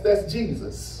 that's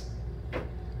Jesus.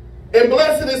 And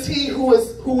blessed is he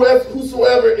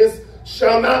whosoever is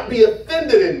shall not be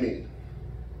offended in me.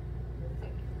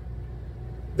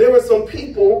 There were some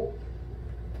people,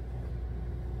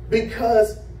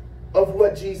 because of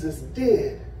what Jesus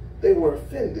did, they were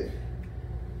offended.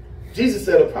 Jesus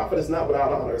said a prophet is not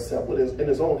without honor except in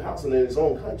his own house and in his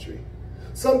own country.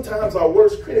 Sometimes our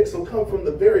worst critics will come from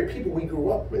the very people we grew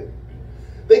up with.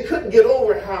 They couldn't get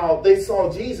over how they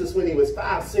saw Jesus when he was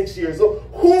 5, 6 years old.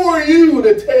 Who are you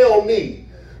to tell me?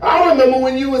 I remember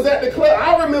when you was at the club.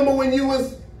 I remember when you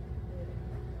was...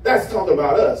 That's talking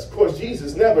about us. Of course,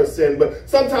 Jesus never sinned, but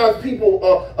sometimes people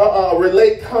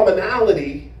relate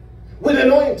commonality with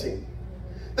anointing.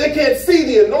 They can't see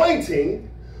the anointing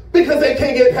because they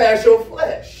can't get past your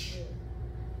flesh.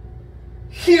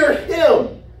 Hear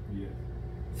him.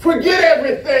 Forget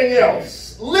everything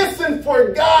else. Listen for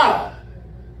God.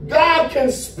 God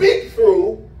can speak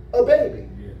through a baby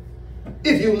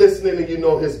if you listening and you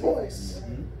know his voice.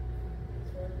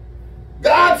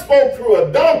 God spoke through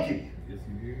a donkey.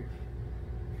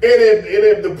 And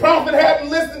if the prophet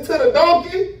hadn't listened to the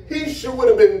donkey, he sure would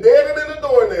have been dead than a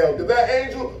doornail, because that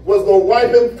angel was going to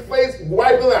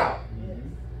wipe him out.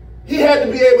 He had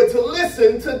to be able to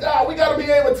listen to God. We got to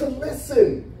be able to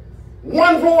listen.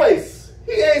 One voice.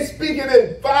 He ain't speaking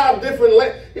in 5 different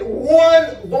languages.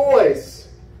 One voice.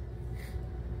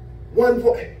 One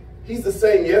voice. He's the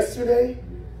same yesterday,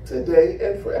 today,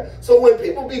 and forever. So when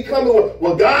people be coming with,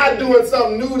 well, God doing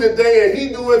something new today and he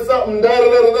doing something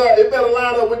da-da-da-da-da, it better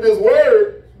line up with this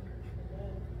word.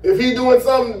 If he doing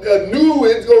something new,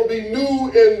 it's going to be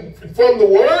new and from the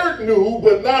word new,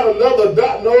 but not another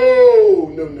dot.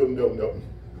 No.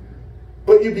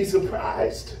 But you'd be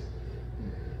surprised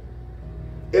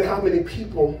at how many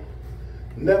people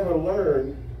never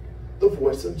learn the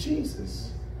voice of Jesus.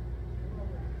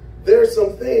 There are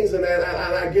some things, and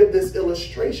I give this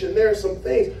illustration, there are some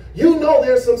things,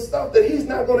 there's some stuff that he's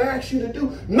not going to ask you to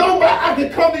do. Nobody, I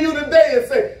could come to you today and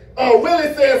say,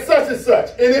 Willie said such and such.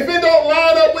 And if it don't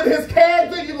line up with his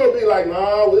character, you're going to be like,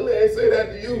 nah, Willie ain't say that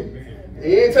to you.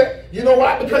 He ain't say, you know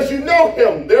why? Because you know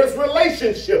him. There's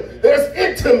relationship. There's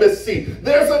intimacy.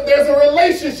 There's a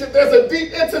relationship. There's a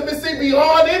deep intimacy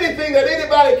beyond anything that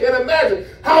anybody can imagine.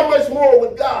 How much more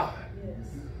with God?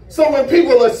 So when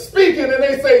people are speaking and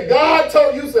they say, God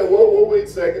told you, say, whoa, wait a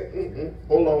second.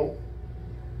 Hold on.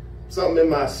 Something in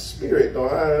my spirit, though.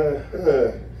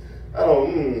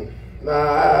 Maybe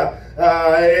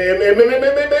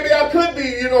I could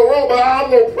be, wrong, but I'm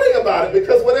going to pray about it,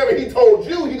 because whatever he told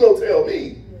you, he's going to tell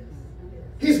me.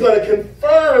 He's going to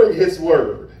confirm his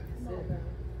word.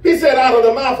 He said, out of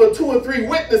the mouth of 2 or 3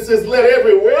 witnesses, let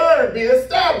every word be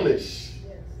established.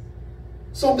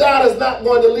 So God is not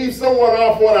going to leave someone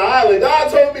off on an island. God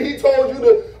told me he told you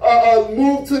to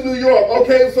move to New York.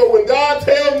 Okay, so when God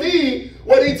tells me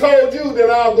what he told you, then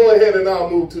I'll go ahead and I'll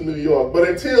move to New York. But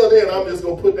until then, I'm just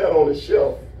going to put that on the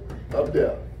shelf up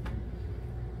there.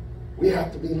 We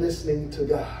have to be listening to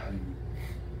God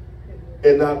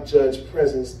and not judge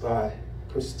presence by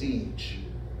prestige.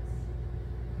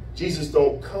 Jesus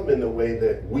don't come in the way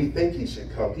that we think he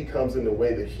should come. He comes in the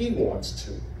way that he wants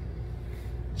to.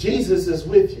 Jesus is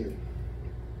with you.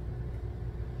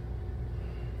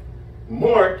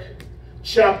 Mark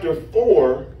chapter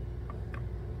 4,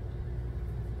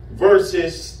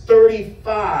 verses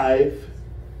 35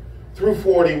 through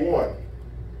 41.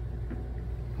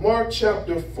 Mark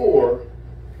chapter 4,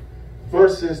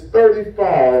 verses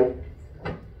 35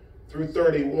 through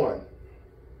 31.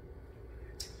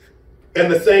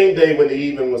 And the same day when the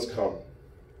even was come,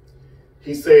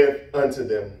 he saith unto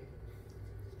them,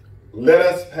 let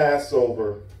us pass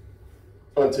over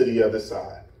unto the other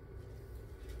side.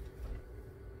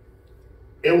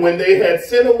 And when they had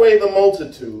sent away the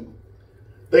multitude,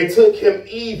 they took him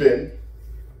even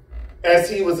as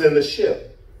he was in the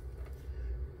ship.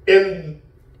 And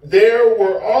there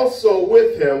were also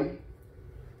with him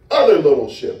other little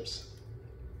ships.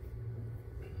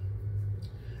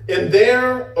 And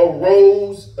there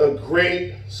arose a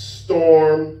great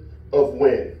storm of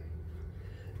wind,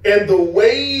 and the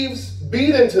waves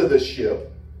beat into the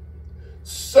ship,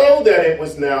 so that it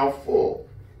was now full.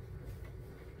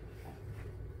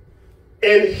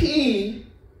 And he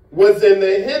was in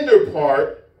the hinder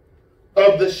part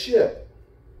of the ship,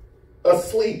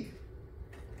 asleep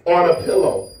on a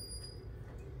pillow.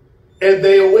 And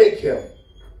they awake him.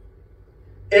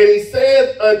 And he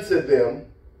saith unto him,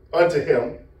 and say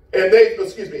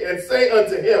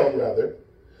unto him, rather,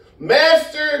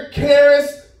 Master,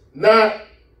 carest not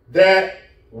that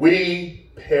we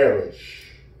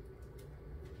perish?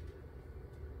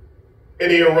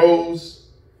 And he arose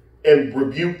and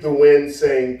rebuked the wind,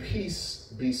 saying,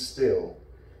 Peace, be still.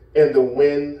 And the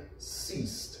wind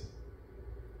ceased,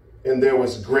 and there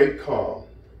was great calm.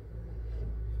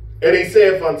 And he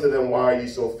saith unto them, Why are ye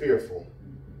so fearful?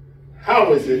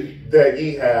 How is it that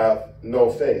ye have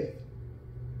no faith?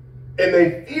 And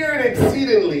they feared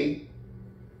exceedingly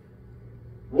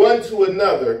one to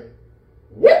another,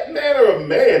 What manner of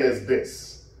man is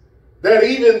this, that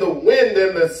even the wind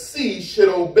and the sea should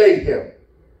obey him?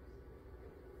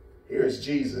 Here's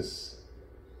Jesus.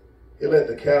 He let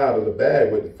the cat out of the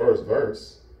bag with the first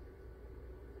verse.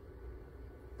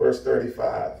 Verse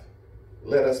 35.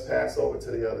 Let us pass over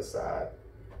to the other side.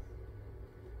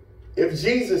 If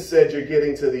Jesus said you're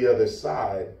getting to the other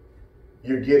side,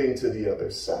 you're getting to the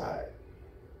other side.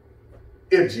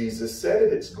 If Jesus said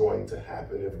it, it's going to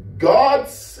happen. If God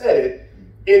said it,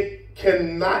 it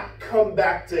cannot come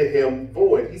back to him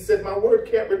void. He said, my word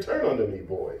can't return unto me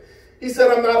void. He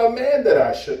said, I'm not a man that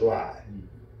I should lie.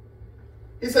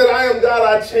 He said, I am God,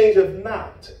 I changeth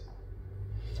not.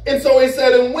 And so he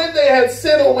said, and when they had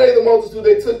sent away the multitude,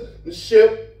 they took the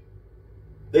ship.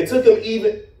 They took him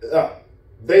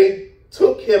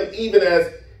even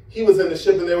as he was in the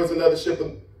ship, and there was another ship.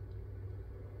 And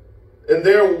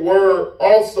there were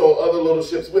also other little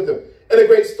ships with him. And a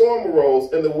great storm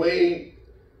arose, and the wave,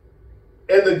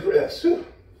 and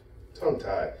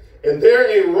tongue-tied. And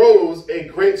there arose a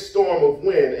great storm of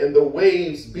wind, and the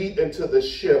waves beat into the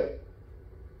ship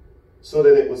so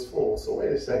that it was full. So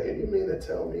wait a second, you mean to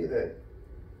tell me that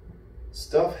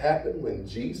stuff happened when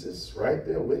Jesus right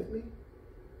there with me?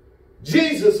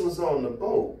 Jesus was on the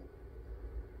boat,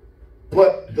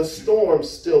 but the storm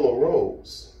still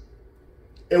arose.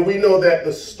 And we know that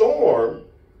the storm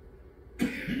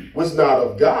was not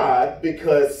of God,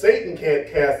 because Satan can't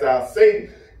cast out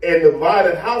Satan, and the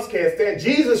divided house can't stand.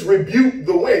 Jesus rebuked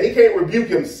the wind. He can't rebuke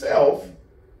himself.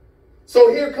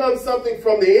 So here comes something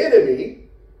from the enemy,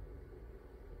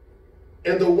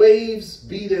 and the waves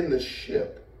beat in the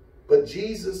ship. But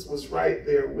Jesus was right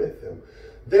there with him.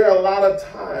 There are a lot of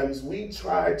times we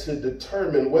try to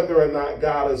determine whether or not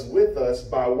God is with us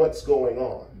by what's going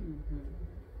on.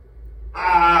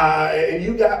 And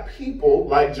you got people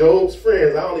like Job's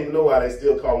friends. I don't even know why they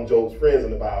still call them Job's friends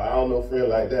in the Bible. I don't know friends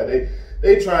like that.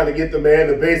 They trying to get the man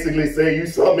to basically say you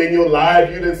something in your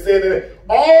life you didn't sin in it.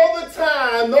 All the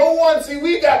time, no one, see,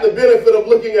 we got the benefit of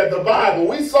looking at the Bible.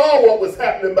 We saw what was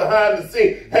happening behind the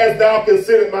scene. Hast thou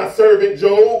considered my servant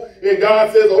Job? And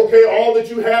God says, okay, all that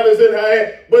you have is in her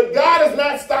hand. But God has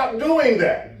not stopped doing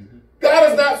that. God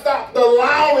has not stopped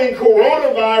allowing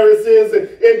coronaviruses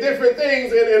and different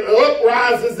things and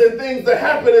uprises and things to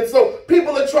happen. And so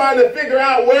people are trying to figure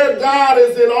out where God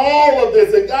is in all of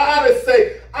this. And God is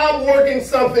saying, I'm working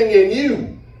something in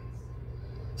you.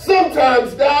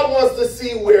 Sometimes God wants to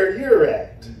see where you're at.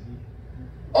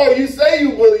 Oh, you say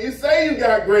you believe, you say you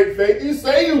got great faith, you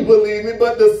say you believe me,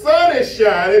 but the sun is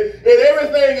shining and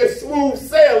everything is smooth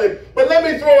sailing. But let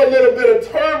me throw a little bit of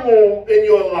turmoil in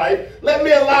your life. Let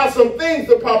me allow some things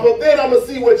to pop up. Then I'm going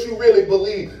to see what you really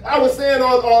believe. I was saying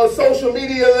on social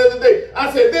media the other day,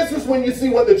 I said, this is when you see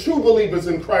what the true believers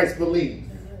in Christ believe.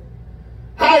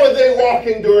 How are they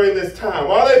walking during this time?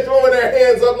 Are they throwing their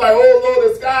hands up like, oh, Lord,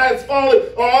 the sky is falling?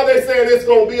 Or are they saying it's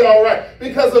going to be all right?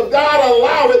 Because if God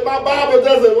allow it, my Bible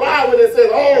doesn't allow it. It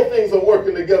says all things are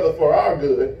working together for our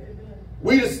good.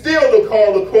 We are still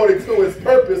called according to his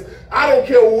purpose. I don't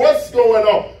care what's going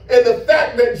on. And the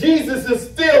fact that Jesus is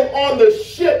still on the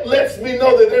ship lets me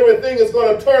know that everything is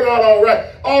going to turn out all right.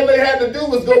 All they had to do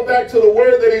was go back to the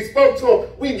word that he spoke to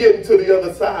them. We getting to the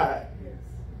other side.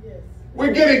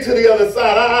 We're getting to the other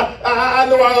side. I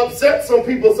know I upset some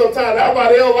people sometimes.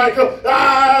 Everybody else like them.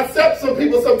 I upset some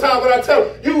people sometimes, but I tell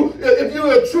them, if you're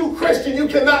a true Christian, you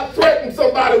cannot threaten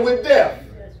somebody with death.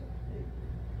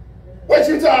 What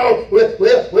you talking?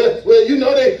 Well, you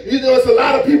know it's a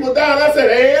lot of people dying. I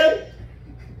said,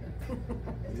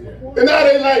 and now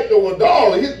they like, well,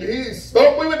 dog, he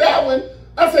stuck me with that one.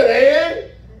 I said,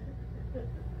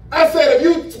 I said, if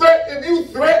you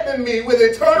threaten me with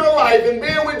eternal life and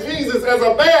being with Jesus as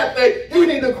a bad thing, you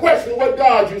need to question what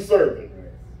God you're serving.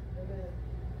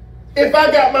 If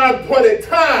I got my appointed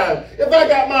time, if I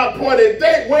got my appointed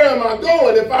date, where am I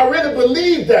going? If I really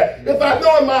believe that, if I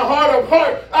know in my heart of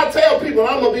heart, I tell people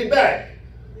I'm going to be back.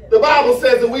 The Bible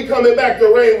says that we coming back to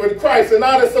reign with Christ, and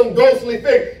not as some ghostly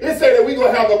thing. It said that we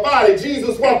going to have a body.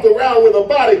 Jesus walked around with a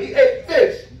body. He ate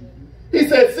fish. He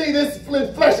said, see, this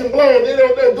flesh and blood,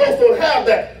 the ghosts don't have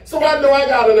that. So I know I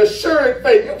got an assured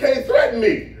faith. You can't threaten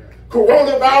me.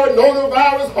 Coronavirus,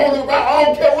 norovirus, holy virus, I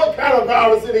don't care what kind of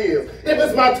virus it is. If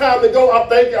it's my time to go, I'll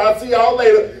thank you. I'll see y'all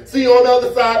later. See you on the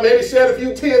other side. Maybe shed a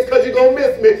few tears because you're going to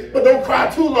miss me. But don't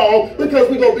cry too long because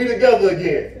we're going to be together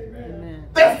again. Amen.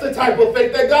 That's the type of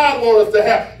faith that God wants us to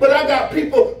have. But I got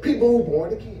people who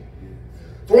born again.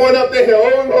 Throwing up their hand,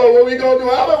 oh no, what we going to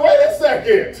do? I'm like, wait a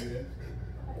second.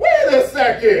 Wait a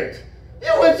second.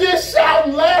 You were just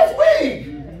shouting last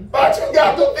week. But you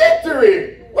got the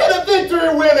victory. Where the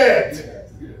victory went at?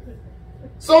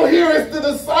 So here is the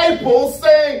disciples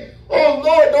saying, oh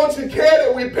Lord, don't you care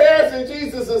that we perish? And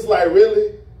Jesus is like,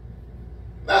 really?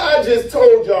 Now I just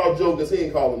told y'all jokers, he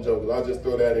ain't call them jokers, I'll just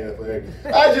throw that in for him.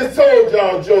 I just told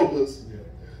y'all jokers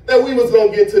that we was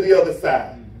going to get to the other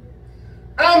side.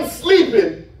 I'm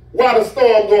sleeping while the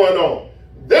storm going on.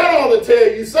 That ought to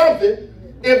tell you something.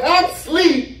 If I'm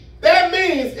asleep, that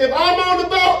means if I'm on the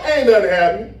boat, ain't nothing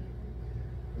happening.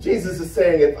 Jesus is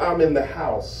saying, if I'm in the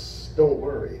house, don't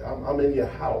worry. I'm in your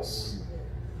house.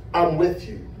 I'm with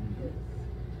you.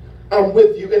 I'm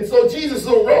with you. And so Jesus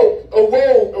arose,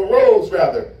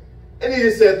 and he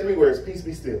just said 3 words, peace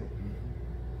be still.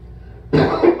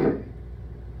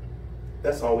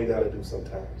 That's all we got to do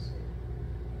sometimes.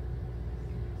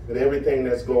 With everything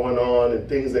that's going on and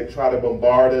things that try to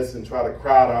bombard us and try to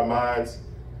crowd our minds,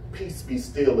 peace be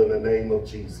still in the name of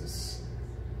Jesus.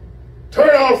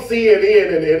 Turn off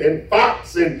CNN and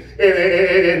Fox and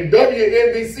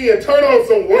WNBC and turn on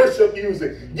some worship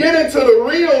music. Get into the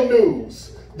real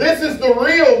news. This is the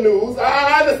real news.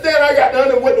 I understand I got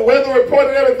done with the weather report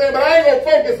and everything, but I ain't going to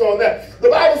focus on that. The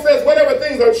Bible says whatever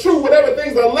things are true, whatever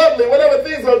things are lovely, whatever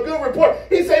things are good report,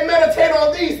 he said meditate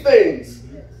on these things.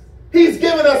 He's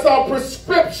given us our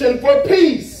prescription for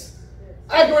peace.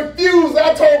 I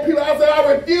told people, I said,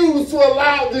 I refuse to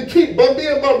allow to keep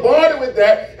being bombarded with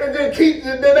that, and then keep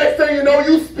the next thing you know,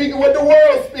 you speaking what the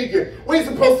world's speaking. We're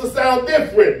supposed to sound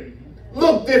different,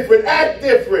 look different, act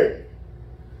different.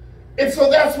 And so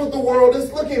that's what the world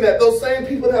is looking at. Those same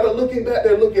people that are looking back,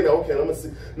 they're looking at, okay, let me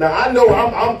see. Now I know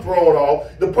I'm thrown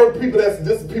off. The people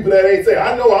that ain't saying,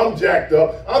 I know I'm jacked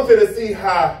up. I'm finna see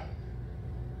how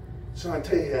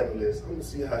Shantae handle this. I'm gonna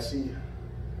see how she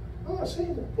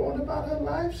ain't worried about her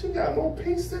life. She got more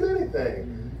peace than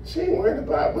anything. She ain't worried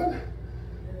about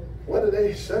what do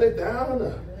they shut it down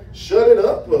or shut it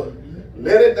up or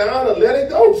let it down or let it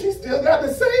go. She still got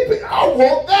the same peace. I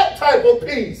want that type of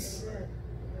peace.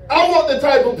 I want the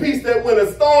type of peace that when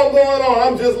a storm going on,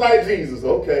 I'm just like Jesus.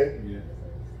 Okay.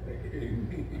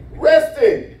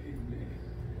 Resting.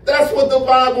 That's what the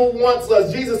Bible wants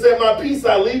us. Jesus said, my peace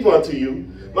I leave unto you.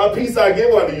 My peace I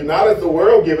give unto you, not as the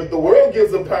world giveth. The world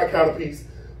gives a kind of peace,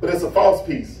 but it's a false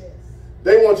peace.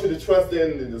 They want you to trust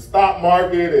in the stock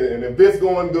market, and if this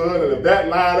going good, and if that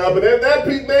line up, and if that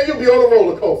peace, man, you'll be on a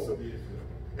roller coaster.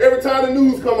 Every time the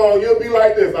news come on, you'll be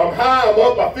like this. I'm high, I'm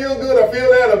up, I feel good, I feel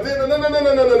that.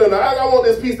 No. I want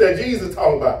this peace that Jesus is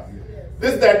talking about.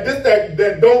 This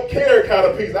that don't care kind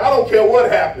of peace. I don't care what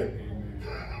happened.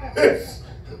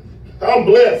 I'm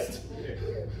blessed.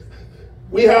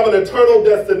 We have an eternal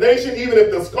destination. Even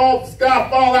if the sky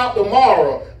fall out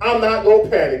tomorrow, I'm not going to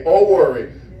panic or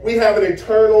worry. We have an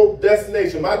eternal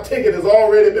destination. My ticket has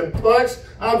already been punched.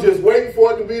 I'm just waiting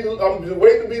for it to be. I'm just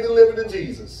waiting to be delivered to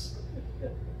Jesus.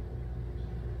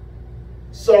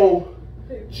 So,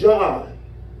 John,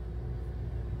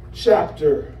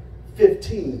 chapter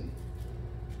 15.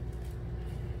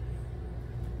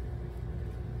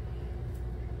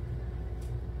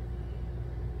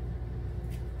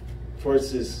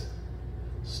 Verses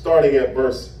starting at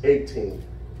verse 18.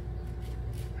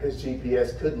 His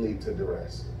GPS could lead to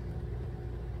duress,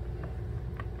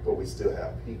 but we still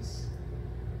have peace.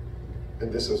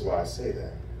 And this is why I say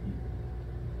that.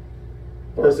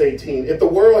 Verse 18, if the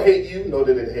world hate you, know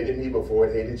that it hated me before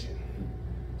it hated you.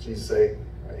 Jesus say,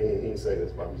 he didn't say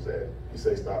this, but I'm saying, he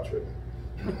say stop tripping.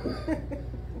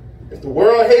 If the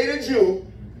world hated you,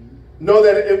 know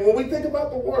that when we think about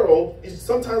the world,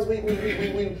 sometimes we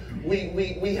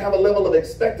have a level of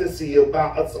expectancy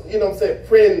about, you know what I'm saying,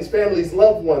 friends, families,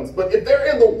 loved ones. But if they're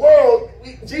in the world,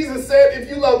 Jesus said, if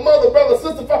you love mother, brother,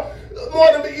 sister, father,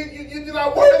 more than me, you're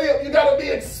not worthy of, you got to be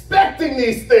expecting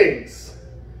these things.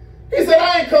 He said,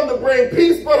 I ain't come to bring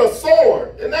peace but a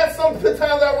sword. And that's sometimes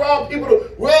I rub people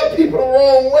the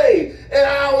wrong way. And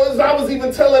I was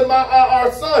even telling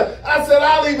our son, I said,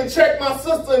 I'll even check my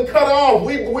sister and cut her off.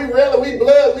 We blood, we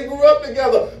grew up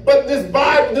together. But this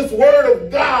Bible, this word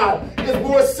of God is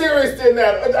more serious than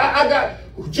that.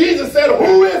 Jesus said,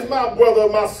 who is my brother,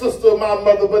 my sister, my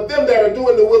mother, but them that are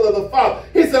doing the will of the Father?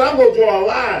 He said, I'm going to draw a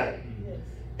line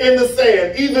in the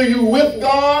sand. Either you with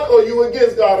God or you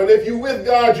against God. And if you with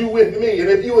God, you with me. And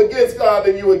if you against God,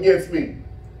 then you against me.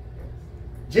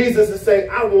 Jesus is saying,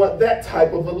 I want that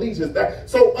type of allegiance.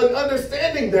 So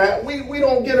understanding that, we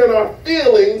don't get in our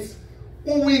feelings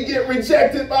when we get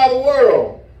rejected by the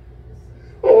world.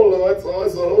 Oh, Lord,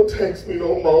 so-and-so don't text me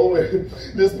no more, and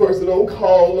this person don't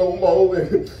call no more,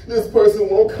 and this person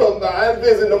won't come by and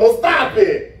visit no more. Stop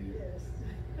it.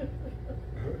 Yes.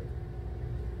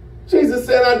 Jesus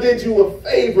said, I did you a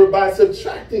favor by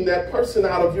subtracting that person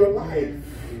out of your life.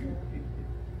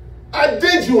 I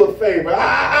did you a favor.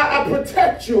 I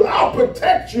protect you. I'll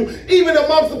protect you. Even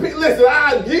amongst the people.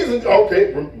 Listen, Jesus,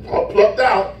 okay, plucked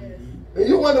out. And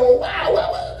you wonder, well,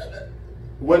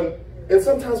 wow. And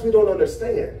sometimes we don't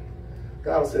understand.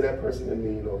 God will say, that person didn't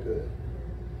mean no good.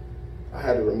 I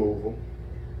had to remove them.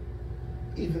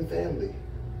 Even family.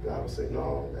 God will say,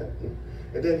 no.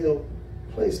 And then he'll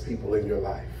place people in your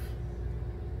life.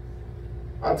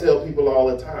 I tell people all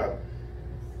the time,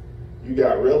 you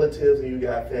got relatives and you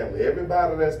got family.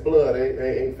 Everybody that's blood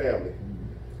ain't family.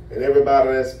 And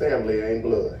everybody that's family ain't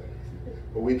blood.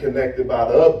 But we connected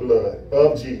by the blood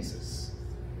of Jesus.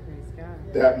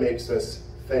 That makes us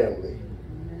family.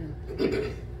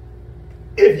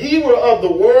 If ye were of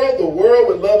the world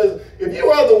would love it. If you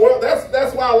are of the world,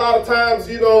 that's why a lot of times,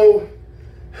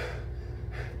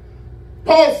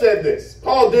 Paul said this.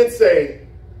 Paul did say,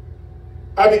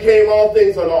 I became all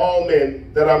things unto all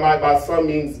men, that I might by some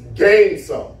means gain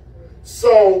some.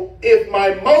 So if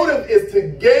my motive is to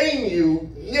gain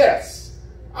you, yes,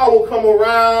 I will come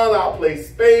around, I'll play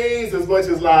spades as much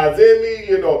as lies in me,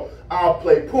 I'll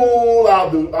play pool, I'll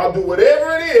do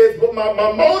whatever it is, but my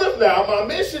motive now, my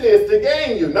mission is to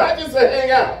gain you, not just to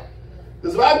hang out.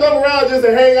 Because if I come around just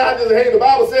to hang out, the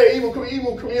Bible says evil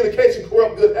communication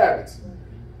corrupt good habits.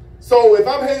 So if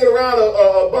I'm hanging around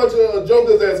a bunch of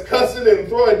jokers that's cussing and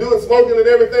doing smoking and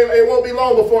everything, it won't be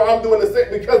long before I'm doing the same,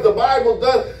 because the Bible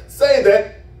does say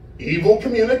that evil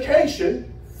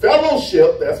communication,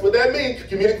 fellowship, that's what that means,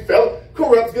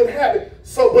 corrupts good habit.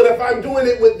 So, but if I'm doing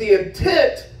it with the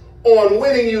intent on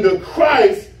winning you to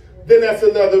Christ, then that's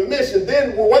another mission.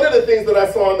 Then one of the things that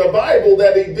I saw in the Bible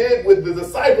that he did with the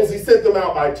disciples, he sent them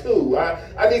out by two.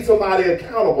 I need somebody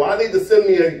accountable. I need to send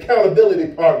me an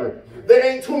accountability partner. There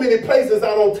ain't too many places I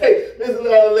don't take Miss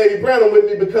Lady Brandon with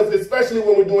me, because especially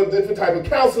when we're doing different type of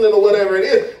counseling or whatever it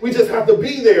is, we just have to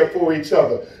be there for each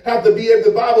other. Have to be, if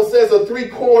the Bible says a three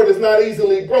cord is not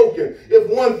easily broken. If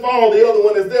one falls, the other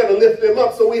one is there to lift them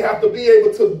up. So we have to be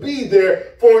able to be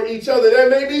there for each other. There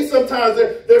may be sometimes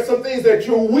there's some things that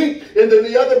you're weak, and then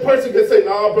the other person can say,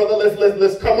 "No, brother,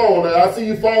 let's come on. I see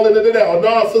you falling into that." Or,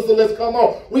 "No, sister, let's come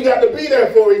on." We got to be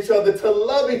there for each other, to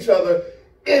love each other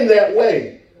in that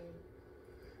way.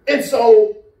 And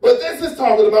so, but this is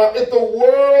talking about if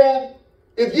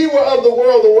ye were of the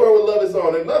world would love his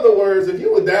own. In other words, if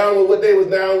you were down with what they was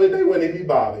down with, they wouldn't even be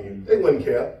bothering you. They wouldn't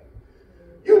care.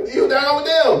 You down with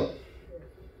them.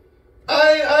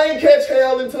 I ain't catch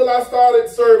hell until I started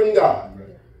serving God.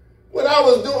 When I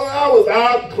was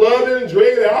out clubbing and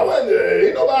drinking. I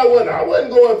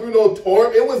wasn't going through no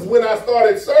torment. It was when I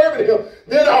started serving him.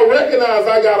 Then I recognized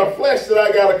I got a flesh that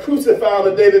I got to crucify on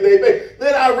a day-to-day basis.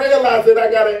 Then I realized that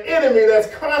I got an enemy that's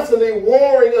constantly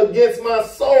warring against my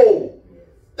soul.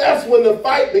 That's when the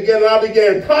fight began, and I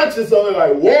began conscious of it,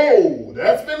 like, whoa,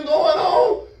 that's been going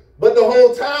on. But the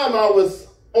whole time I was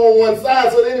on one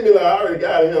side, so the enemy like, I already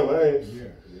got him.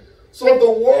 So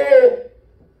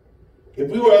if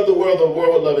we were of the world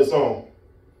would love its own.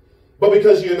 But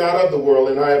because you're not of the world,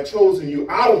 and I have chosen you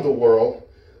out of the world,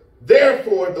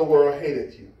 therefore the world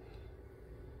hated you.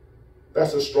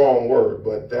 That's a strong word,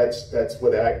 but that's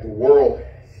what the world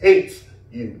hates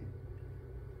you.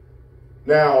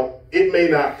 Now, it may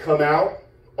not come out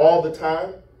all the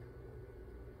time.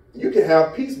 You can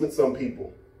have peace with some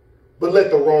people, but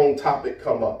let the wrong topic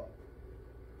come up,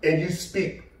 and you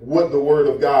speak what the word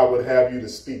of God would have you to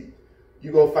speak.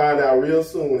 You're going to find out real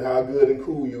soon how good and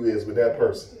cool you is with that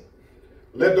person.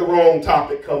 Let the wrong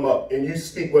topic come up, and you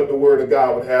speak what the word of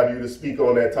God would have you to speak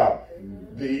on that topic.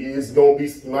 It's going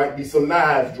to might be some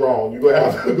knives drawn. You're going to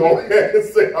have to go ahead and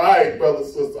say, all right, brother,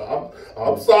 sister,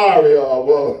 I'm sorry.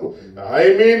 Well, I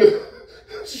ain't mean to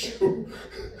shoot.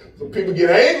 Some people get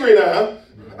angry now.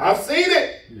 I've seen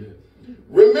it.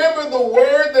 Remember the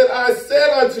word that I said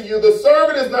unto you, the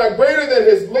servant is not greater than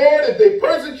his Lord. If they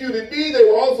persecuted me, they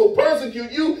will also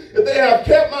persecute you. If they have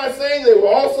kept my saying, they will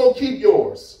also keep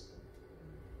yours.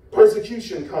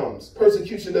 Persecution comes.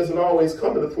 Persecution doesn't always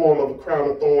come in the form of a crown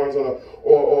of thorns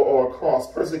or a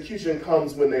cross. Persecution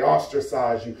comes when they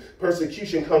ostracize you.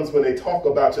 Persecution comes when they talk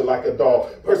about you like a dog.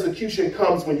 Persecution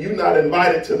comes when you're not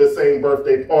invited to the same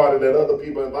birthday party that other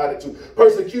people are invited to.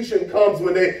 Persecution comes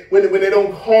when they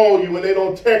don't call you, when they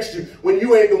don't text you, when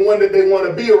you ain't the one that they want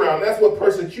to be around. That's what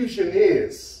persecution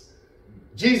is.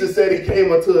 Jesus said he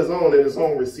came unto his own, and his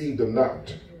own received him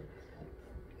not.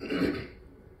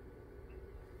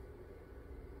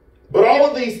 But all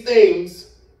of these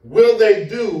things will they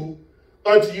do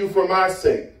unto you for my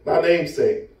sake, my name's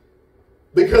sake,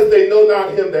 because they know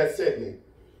not him that sent me.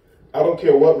 I don't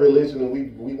care what religion, and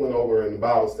we went over in the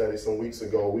Bible study some weeks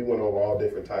ago, we went over all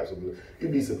different types of,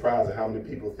 you'd be surprised at how many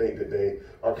people think that they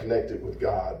are connected with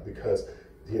God because,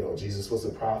 you know, Jesus was a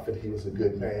prophet, he was a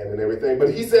good man and everything.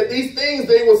 But he said these things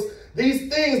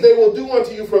they will do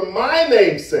unto you for my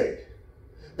name's sake.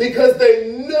 Because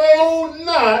they know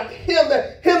not him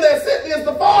that sent me is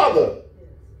the Father.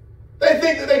 They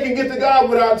think that they can get to God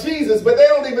without Jesus, but they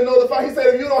don't even know the Father. He said,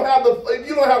 if you don't have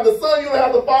the Son, you don't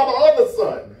have the Father or the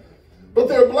Son. But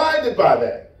they're blinded by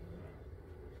that.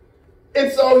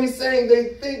 And so he's saying they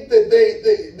think that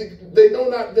they know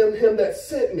not him that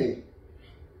sent me.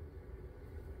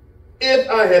 If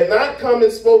I had not come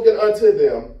and spoken unto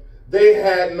them, they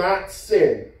had not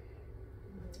sinned.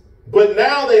 But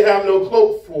now they have no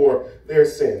cloak for their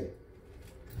sin.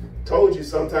 Told you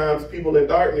sometimes people in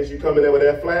darkness, you come in there with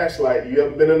that flashlight. You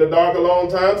ever been in the dark a long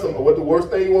time? What the worst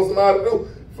thing you want somebody to do?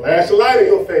 Flash a light in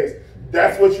your face.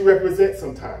 That's what you represent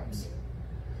sometimes.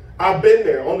 I've been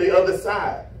there on the other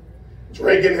side.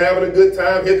 Drinking, having a good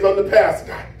time. Here come the pastor.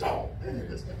 God, dog,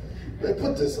 man,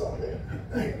 put this on there.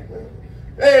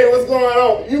 Hey, what's going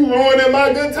on? You ruining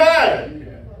my good time.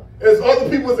 As other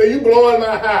people say, you blowing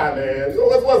my high, man. So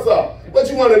what's up? What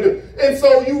you want to do? And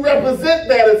so you represent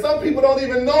that. And some people don't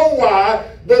even know why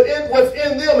what's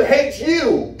in them hates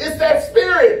you. It's that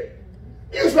spirit.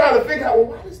 You try to figure out, well,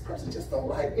 why this person just don't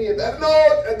like me? And that,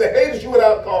 no, and they hate you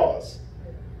without cause.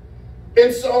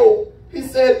 And so he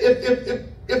said,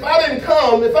 if I didn't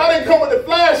come with the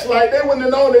flashlight, they wouldn't have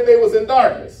known that they was in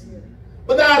darkness.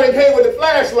 But now they came with the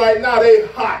flashlight, now they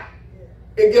hot.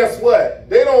 And guess what?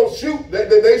 They don't shoot.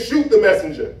 They shoot the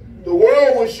messenger. The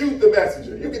world will shoot the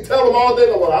messenger. You can tell them all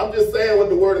day long, well, I'm just saying what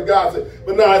the word of God said.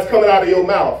 But now it's coming out of your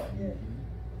mouth.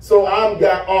 So I'm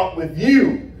got aught with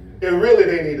you. And really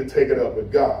they need to take it up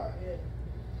with God.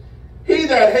 He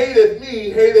that hateth me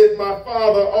hateth my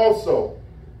Father also.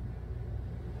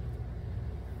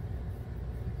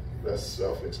 That's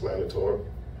self-explanatory.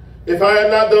 If I had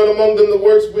not done among them the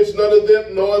works which none of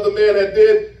them, no other man had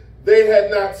did, they had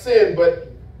not sinned, but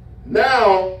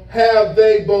now have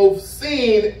they both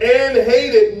seen and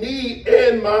hated me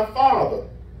and my Father.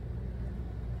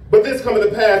 But this coming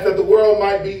to pass that the word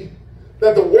might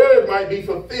be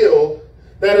fulfilled,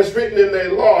 that is written in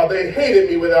their law, they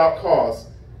hated me without cause.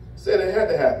 Said it had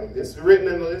to happen. It's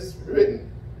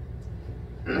written.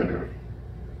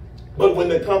 But when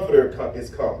the Comforter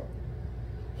is come,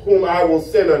 whom I will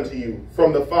send unto you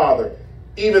from the Father,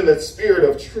 even the Spirit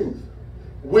of truth,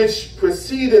 which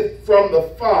proceedeth from the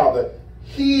Father,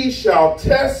 he shall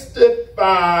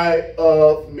testify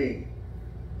of me.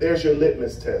 There's your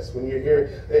litmus test. When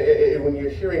you're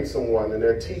hearing someone and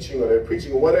they're teaching or they're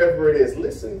preaching or whatever it is,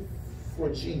 listen for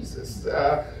Jesus.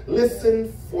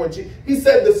 Listen for Jesus. He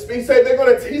said he's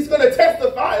going to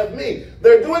testify of me.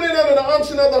 They're doing it under the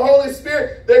unction of the Holy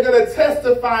Spirit. They're going to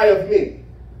testify of me.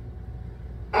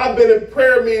 I've been in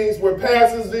prayer meetings where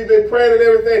pastors have been praying and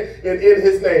everything in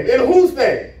his name. In whose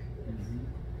name?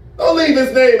 Don't leave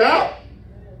his name out.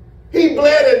 He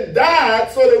bled and died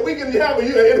so that we can have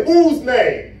in whose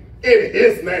name? In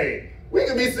his name. We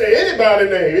can be saying anybody's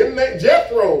name. His name,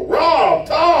 Jethro, Rob,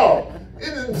 Tom.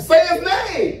 Say his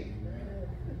name.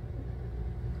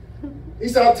 He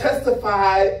shall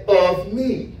testify of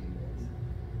me.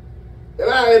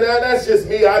 And that's just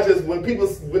me. When people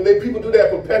do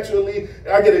that perpetually,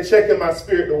 I get a check in my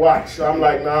spirit to watch. I'm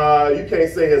like, nah, you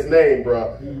can't say his name,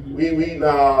 bro.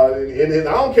 Nah. And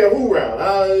I don't care who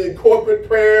around. Corporate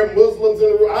prayer, Muslims,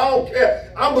 I don't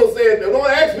care. I'm gonna say it. Don't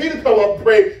ask me to come up and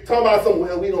pray. Talking about something.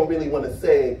 Well, we don't really want to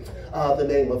say the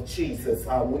name of Jesus.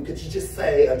 Could you just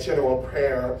say a general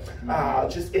prayer,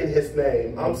 just in his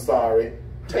name? I'm sorry.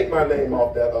 Take my name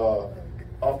off that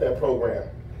program.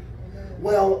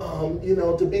 Well,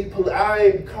 to be,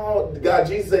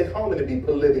 Jesus ain't called me to be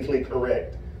politically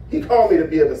correct. He called me to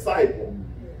be a disciple.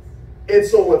 And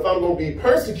so if I'm going to be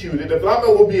persecuted, if I'm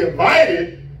going to be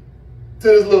invited to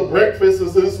this little breakfast or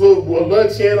this little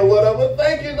luncheon or whatever,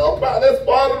 thank you, no problem. That's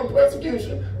part of the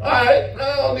persecution. All right,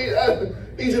 I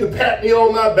need you to pat me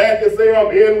on my back and say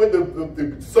I'm in with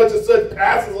the such and such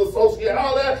pastors associate,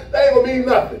 all that. That ain't going to mean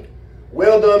nothing.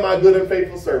 Well done, my good and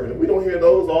faithful servant. If we don't hear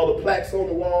those, all the plaques on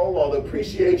the wall, all the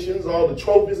appreciations, all the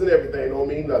trophies and everything don't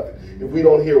mean nothing. If we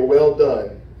don't hear, well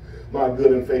done, my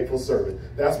good and faithful servant.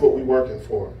 That's what we're working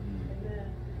for. Amen.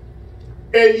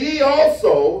 And ye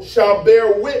also shall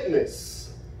bear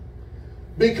witness,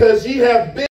 because ye have been